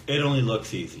brilliant stuff. It only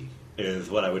looks easy, is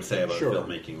what I would say about Sure.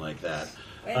 filmmaking like that.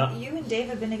 And you and Dave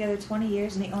have been together 20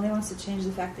 years, and he only wants to change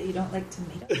the fact that you don't like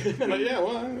tomatoes. Yeah,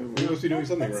 well, we must be doing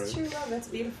something That's right. true love. That's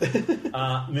beautiful.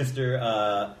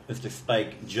 Mr.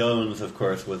 Spike Jones, of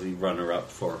course, was the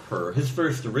runner-up for his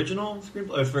first original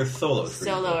screenplay, or his first solo screenplay.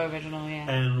 Solo original, yeah.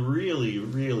 And really,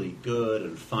 really good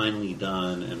and finely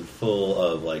done and full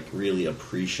of, really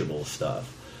appreciable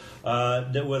stuff.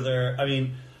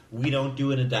 We don't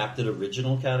do an adapted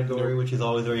original category, which is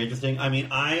always very interesting.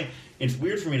 It's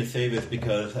weird for me to say this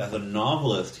because as a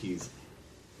novelist, he's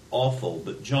awful,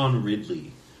 but John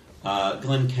Ridley,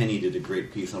 Glenn Kenny did a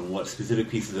great piece on what specific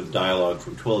pieces of dialogue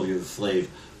from 12 Years a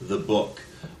Slave, the book,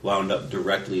 wound up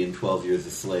directly in 12 Years a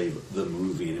Slave, the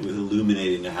movie. And it was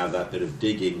illuminating to have that bit of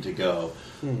digging to go,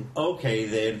 okay,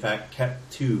 they in fact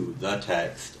kept to the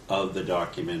text of the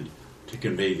document to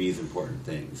convey these important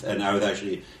things. And I was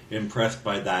actually impressed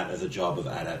by that as a job of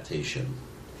adaptation,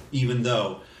 even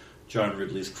though John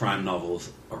Ridley's crime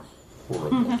novels are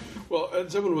horrible. Well,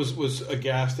 someone was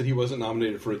aghast that he wasn't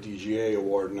nominated for a DGA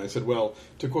award, and I said, well,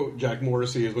 to quote Jack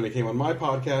Morrissey is when he came on my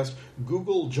podcast,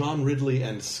 Google John Ridley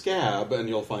and Scab, and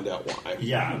you'll find out why.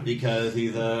 Yeah, because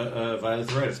he's a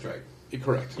violence writer strike.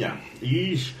 Correct. Yeah.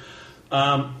 Yeesh.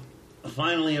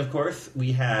 Finally, of course,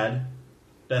 we had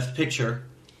Best Picture,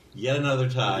 yet another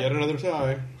tie. Yet another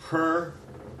tie. Her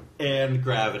and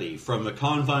Gravity, from the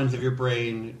confines of your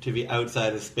brain to the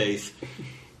outside of space.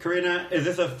 Karina, is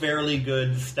this a fairly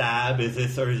good stab? Or is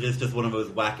this just one of those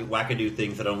wackadoo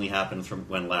things that only happens from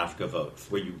when LAFCA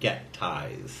votes, where you get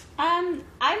ties? I'm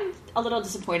a little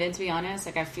disappointed, to be honest.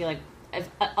 I feel like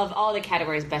of all the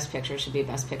categories, Best Picture should be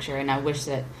Best Picture, and I wish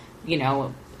that,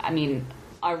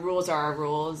 our rules are our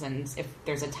rules, and if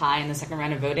there's a tie in the second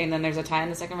round of voting, then there's a tie in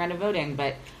the second round of voting.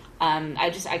 But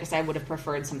I guess I would have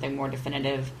preferred something more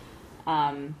definitive.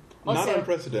 Not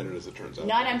unprecedented, as it turns out.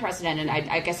 Not unprecedented.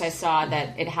 I guess I saw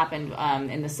that it happened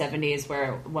in the 70s,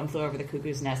 where One Flew Over the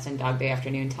Cuckoo's Nest and Dog Day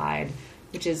Afternoon tied,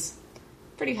 which is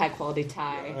pretty high quality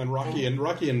tie. And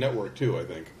Rocky and Network too, I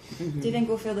think. Do you think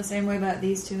we'll feel the same way about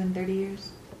these two in 30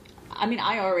 years?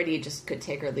 I already just could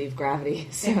take or leave Gravity.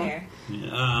 So. Same here.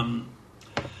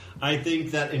 I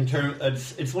think that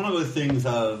it's one of those things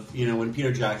of, when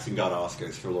Peter Jackson got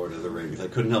Oscars for Lord of the Rings, I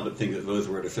couldn't help but think that those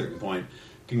were at a certain point,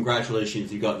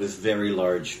 congratulations, you got this very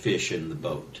large fish in the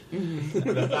boat. Mm-hmm.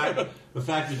 The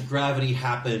fact that Gravity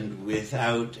happened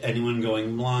without anyone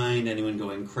going blind, anyone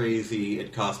going crazy,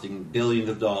 it costing billions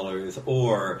of dollars,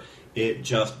 or it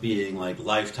just being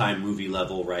Lifetime movie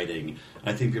level writing.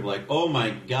 I think people are like, oh my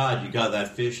god, you got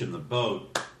that fish in the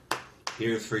boat.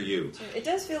 Here's for you. It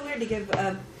does feel weird to give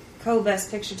a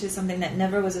co-Best Picture to something that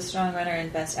never was a strong runner in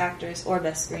Best Actress or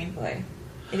Best Screenplay.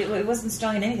 It wasn't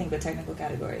strong in anything but technical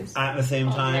categories. At the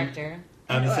same time, director.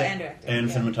 and director. And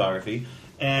yeah. cinematography.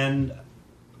 And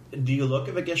do you look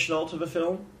at the gestalt of a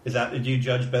film? Do you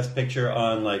judge Best Picture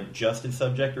on just its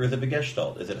subject, or is it the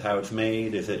gestalt? Is it how it's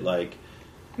made? Is it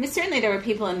certainly there were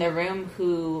people in the room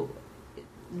who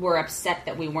were upset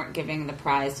that we weren't giving the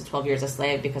prize to 12 Years a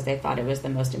Slave because they thought it was the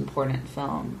most important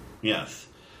film. Yes.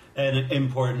 And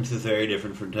importance is very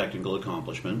different from technical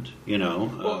accomplishment,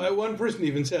 Well, one person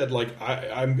even said,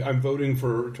 I'm voting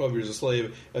for 12 Years a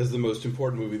Slave as the most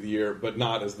important movie of the year, but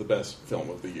not as the best film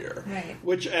of the year. Right.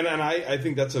 Which, and I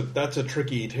think that's a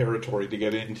tricky territory to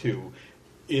get into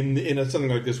in something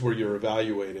like this, where you're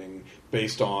evaluating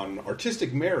based on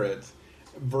artistic merit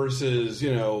versus,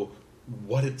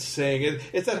 what it's saying.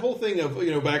 It's that whole thing of,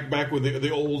 back with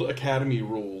the old Academy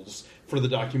rules for the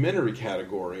documentary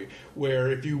category,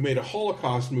 where if you made a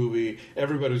Holocaust movie,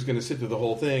 everybody was going to sit through the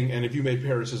whole thing, and if you made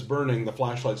Paris is Burning, the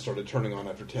flashlights started turning on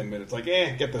after 10 minutes,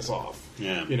 get this off.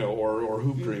 Yeah. Or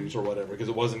Hoop Dreams or whatever, because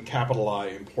it wasn't capital I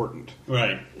important.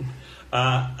 Right.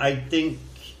 I think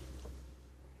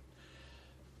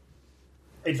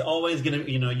it's always going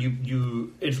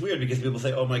to, it's weird because people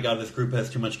say, oh my god, this group has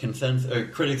too much consensus, or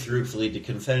critics groups lead to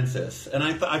consensus. And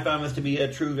I found this to be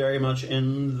true very much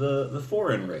in the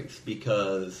foreign race,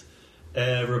 because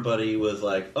everybody was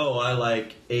like, oh, I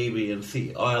like A, B, and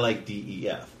C. Oh, I like D, E,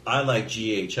 F. I like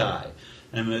GHI.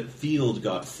 and the field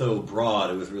got so broad,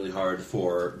 it was really hard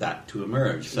for that to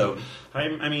emerge. So,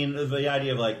 I mean, the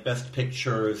idea of, like, best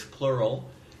pictures, plural,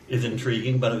 is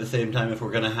intriguing, but at the same time, if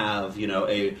we're going to have, you know,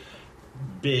 a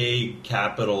big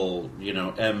capital, you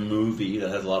know, M movie that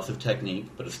has lots of technique,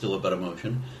 but it's still about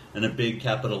emotion, and a big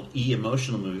capital E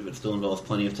emotional movie that still involves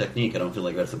plenty of technique, I don't feel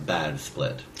like that's a bad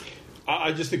split.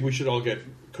 I just think we should all get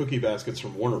cookie baskets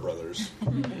from Warner Brothers.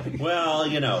 Well,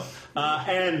 you know,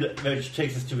 and which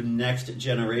takes us to a Next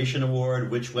Generation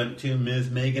Award, which went to Ms.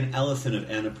 Megan Ellison of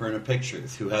Annapurna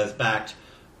Pictures, who has backed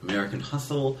American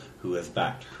Hustle, who has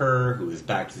backed Her, who has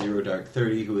backed Zero Dark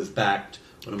 30, who has backed...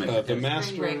 What am I The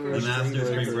Master,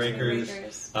 Spring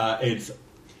Breakers. It's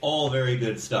all very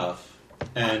good stuff.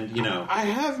 And, you know... I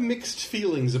have mixed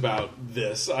feelings about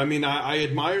this. I mean, I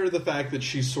admire the fact that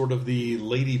she's sort of the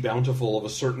Lady Bountiful of a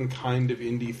certain kind of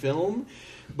indie film,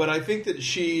 but I think that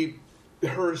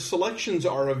her selections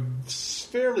are a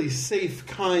fairly safe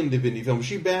kind of indie film.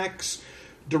 She backs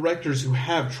directors who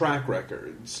have track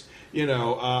records. You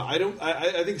know,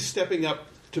 I think stepping up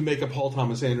to make a Paul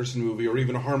Thomas Anderson movie or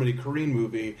even a Harmony Korine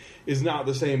movie is not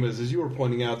the same as you were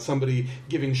pointing out, somebody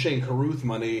giving Shane Carruth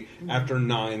money after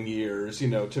 9 years, you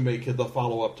know, to make the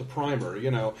follow-up to Primer,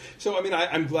 you know. So, I mean,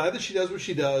 I'm glad that she does what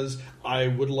she does. I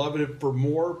would love it for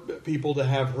more people to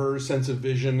have her sense of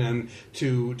vision and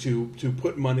to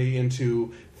put money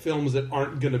into films that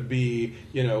aren't going to be,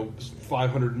 you know,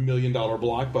 $500 million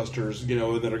blockbusters, you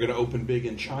know, that are going to open big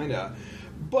in China.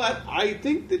 But I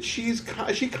think that she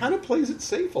kind of plays it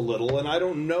safe a little, and I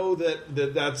don't know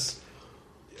that's.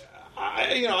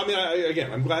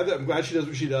 I'm glad she does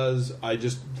what she does. I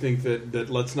just think that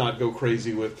let's not go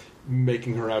crazy with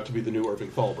making her out to be the new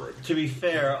Irving Thalberg. To be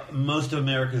fair, most of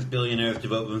America's billionaires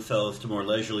devote themselves to more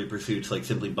leisurely pursuits like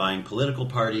simply buying political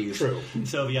parties. True.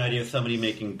 So the idea of somebody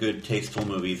making good, tasteful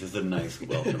movies is a nice,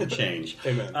 welcome change.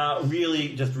 Amen.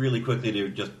 Really quickly to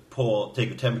just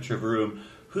take the temperature of a room.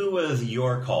 Who was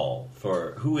your call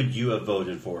for? Who would you have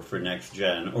voted for Next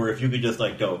Gen? Or if you could just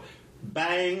like go,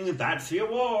 bang, that's the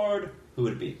award. Who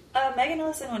would it be? Megan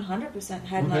Ellison 100%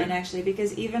 had mine, actually,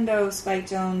 because even though Spike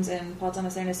Jonze and Paul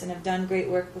Thomas Anderson have done great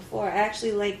work before, I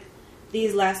actually like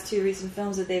these last two recent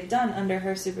films that they've done under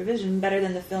her supervision better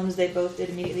than the films they both did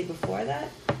immediately before that.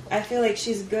 I feel like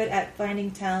she's good at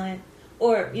finding talent,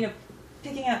 or, you know,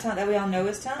 picking out talent that we all know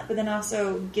is talent, but then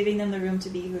also giving them the room to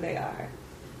be who they are.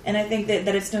 And I think that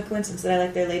it's no coincidence that I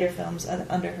like their later films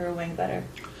under her wing better.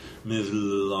 Ms.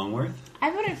 Longworth? I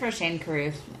voted for Shane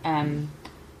Carruth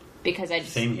because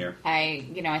Same here.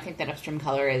 I think that Upstream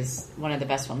Color is one of the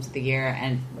best films of the year,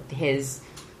 and his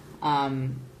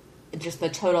just the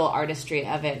total artistry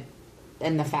of it,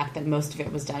 and the fact that most of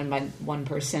it was done by one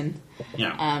person.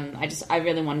 Yeah. I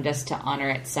really wanted us to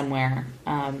honor it somewhere,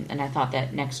 and I thought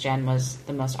that Next Gen was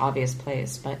the most obvious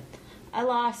place, but I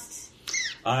lost.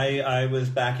 I was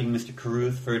backing Mr.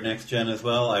 Carruth for Next Gen as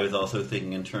well. I was also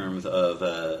thinking in terms of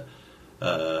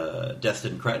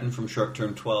Destin Cretton from Short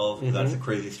Term 12. That's a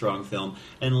crazy strong film.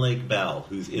 And Lake Bell,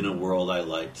 who's In a World I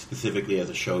Liked, specifically as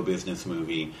a show business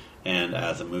movie and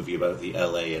as a movie about the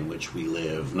LA in which we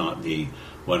live, not the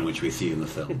one which we see in the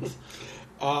films.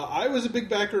 I was a big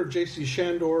backer of J.C.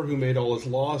 Shandor, who made All Is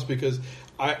Lost, because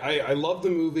I love the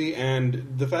movie,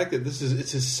 and the fact that it's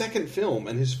his second film,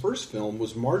 and his first film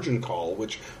was Margin Call,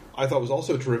 which I thought was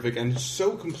also terrific, and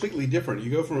so completely different. You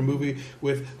go from a movie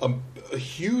with a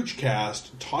huge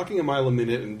cast, talking a mile a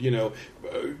minute, and, you know,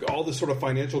 all this sort of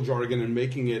financial jargon, and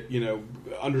making it, you know,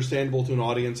 understandable to an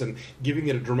audience, and giving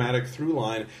it a dramatic through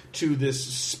line, to this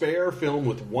spare film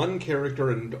with one character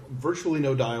and virtually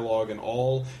no dialogue and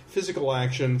all physical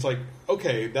action. It's like,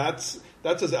 okay, that's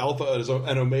as alpha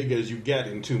and omega as you get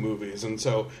in two movies, and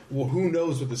so who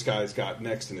knows what this guy's got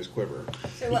next in his quiver.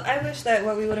 So I wish that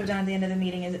what we would have done at the end of the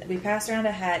meeting is we passed around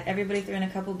a hat, everybody threw in a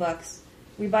couple bucks,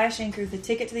 we buy Shane Carruth a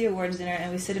ticket to the awards dinner,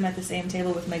 and we sit him at the same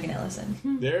table with Megan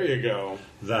Ellison. There you go.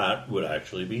 That would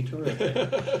actually be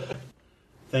terrific.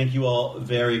 Thank you all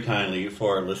very kindly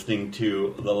for listening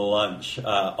to The Lunch.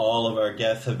 All of our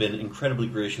guests have been incredibly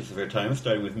gracious of their time,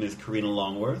 starting with Ms. Karina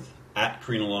Longworth, at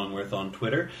Karina Longworth on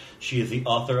Twitter. She is the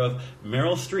author of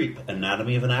Meryl Streep,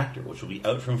 Anatomy of an Actor, which will be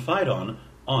out from Phaidon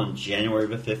on January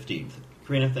the 15th.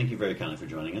 Karina, thank you very kindly for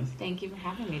joining us. Thank you for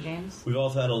having me, James. We've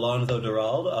also had Alonso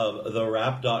Duralde of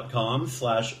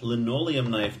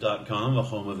therap.com/linoleumknife.com, the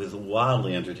home of his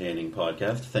wildly entertaining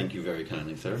podcast. Thank you very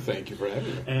kindly, sir. Thank you for having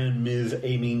me. And Ms.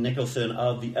 Amy Nicholson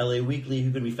of the LA Weekly,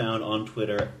 who can be found on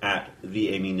Twitter at the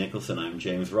Amy Nicholson. I'm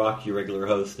James Rock, your regular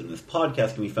host, and this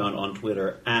podcast can be found on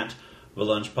Twitter at The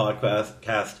Lunch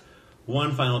Podcast.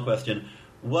 One final question.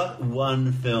 What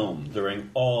one film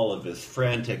during all of this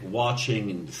frantic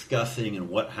watching and discussing and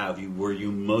what have you were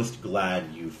you most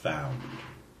glad you found?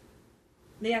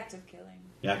 The Act of Killing.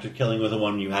 The Act of Killing was the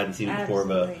one you hadn't seen before,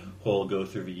 but Absolutely. whole go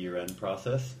through the year-end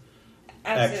process.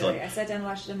 Absolutely. Excellent. I sat down and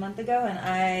watched it a month ago, and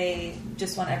I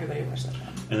just want everybody to watch that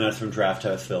film. And that's from Draft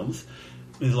House Films.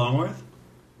 Ms. Longworth?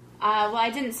 Well, I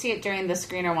didn't see it during the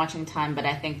screener watching time, but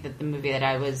I think that the movie that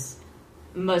I was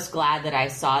most glad that I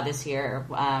saw this year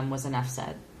was Enough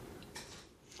Said.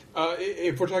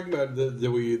 If we're talking about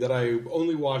that I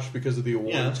only watched because of the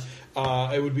awards,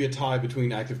 it would be a tie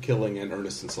between Act of Killing and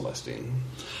Ernest and Celestine.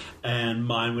 And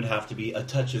mine would have to be A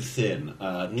Touch of Sin.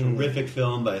 Terrific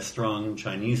film by a strong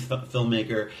Chinese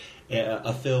filmmaker.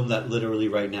 A film that literally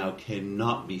right now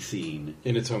cannot be seen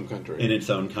In its home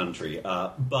country.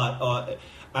 But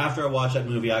after I watched that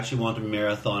movie, I actually want to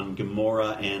marathon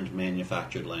Gomorrah and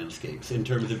Manufactured Landscapes in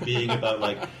terms of being about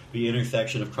like the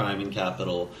intersection of crime and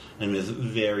capital and this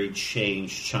very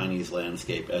changed Chinese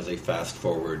landscape as they fast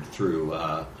forward through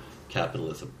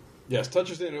capitalism. Yes,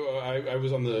 Touch of Sin. I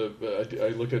was on I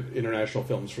looked at international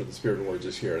films for the Spirit Awards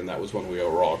this year, and that was one we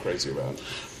were all crazy about.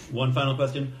 One final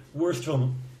question: worst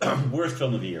film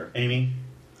of the year, Amy.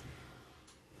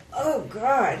 Oh,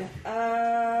 God.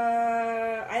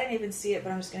 I didn't even see it,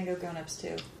 but I'm just going to go Grown Ups,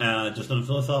 too. Just on a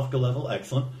philosophical level,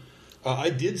 excellent. I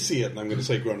did see it, and I'm going to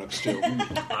say Grown Ups too.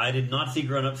 I did not see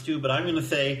Grown Ups 2, but I'm going to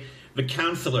say The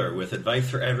Counselor with advice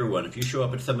for everyone. If you show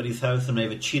up at somebody's house and they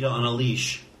have a cheetah on a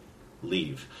leash,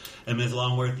 leave. And Ms.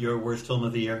 Longworth, your worst film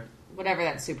of the year? Whatever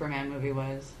that Superman movie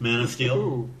was. Man of Steel?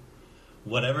 Ooh.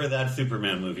 Whatever that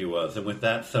Superman movie was. And with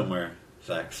that somewhere,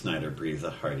 Zack Snyder breathes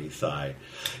a hearty sigh.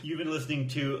 You've been listening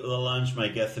to The Lunch. My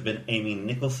guests have been Amy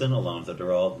Nicholson, Alonso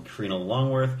Duralde, and Karina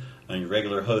Longworth. I'm your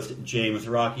regular host, James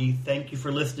Rocky. Thank you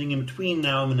for listening. In between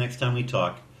now and the next time we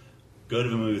talk, go to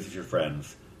the movies with your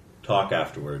friends. Talk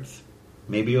afterwards.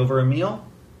 Maybe over a meal?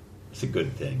 It's a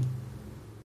good thing.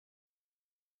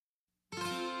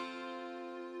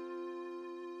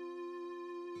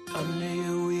 Under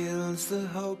your wheels, the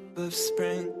hope of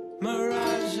spring,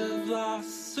 mirage of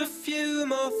loss, a few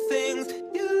more things.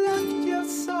 You left your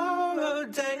sorrow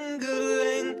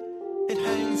dangling. It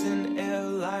hangs in air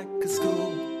like a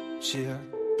school cheer.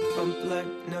 From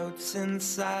blank notes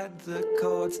inside the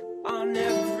chords. On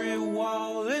every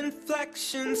wall,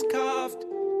 inflections carved.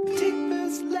 Deep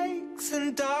as lakes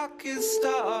and dark as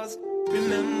stars.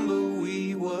 Remember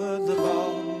we were the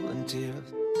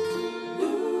volunteers.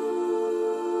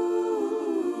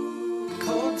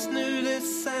 Chords knew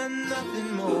this and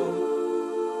nothing more.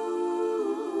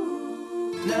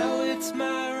 Now it's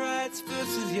my rights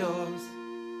versus yours.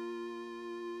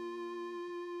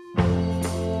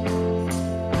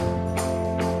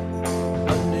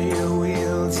 Under your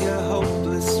wheels, your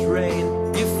hopeless rain.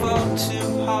 You fall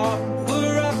too hard,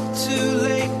 we're up too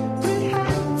late. We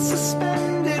had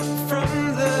suspended from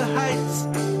the heights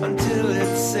until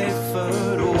it's safer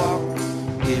to walk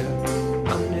here.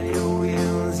 Under your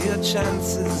wheels, your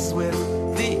chances with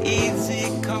the easy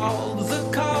call, the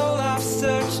call-off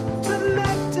search, the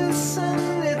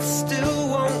medicine, it still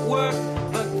won't work,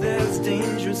 but there's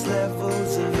dangerous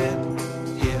levels of it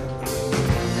here.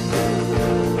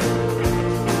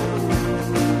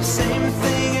 Same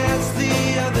thing as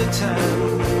the other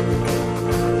time,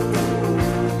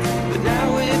 but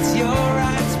now it's your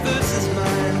rights versus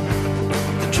mine.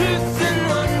 The truth in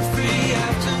one free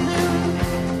afternoon.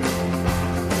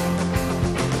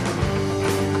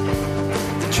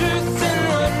 The truth in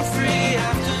one free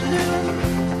afternoon.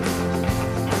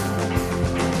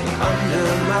 Under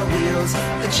my wheels,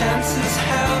 the chances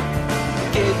held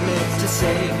gave me to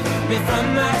save me from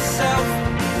myself.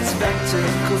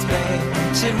 Spectacles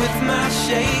painted with my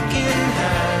shaking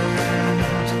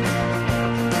hand.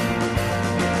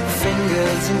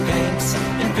 Fingers in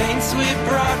paints we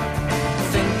brought,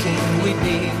 thinking we'd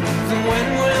need them when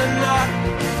we're not.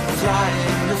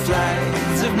 Flying the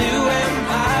flags of new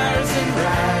empires in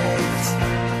rags.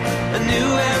 A new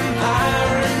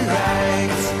empire in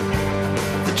rags.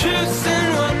 The truth in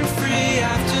one free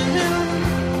afternoon.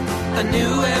 A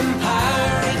new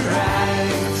empire in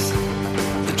rags.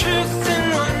 The truth in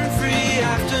one free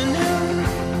afternoon.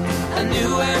 A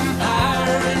new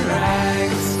empire in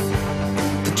rags.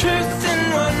 The truth in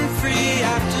one free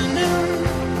afternoon.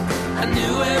 A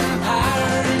new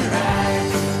empire in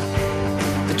rags.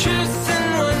 The truth in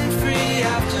one free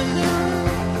afternoon.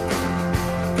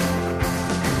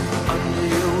 Under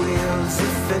your wheels, the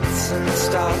fits and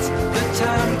starts. The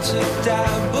time to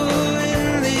dabble in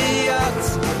the arts.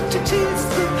 To tease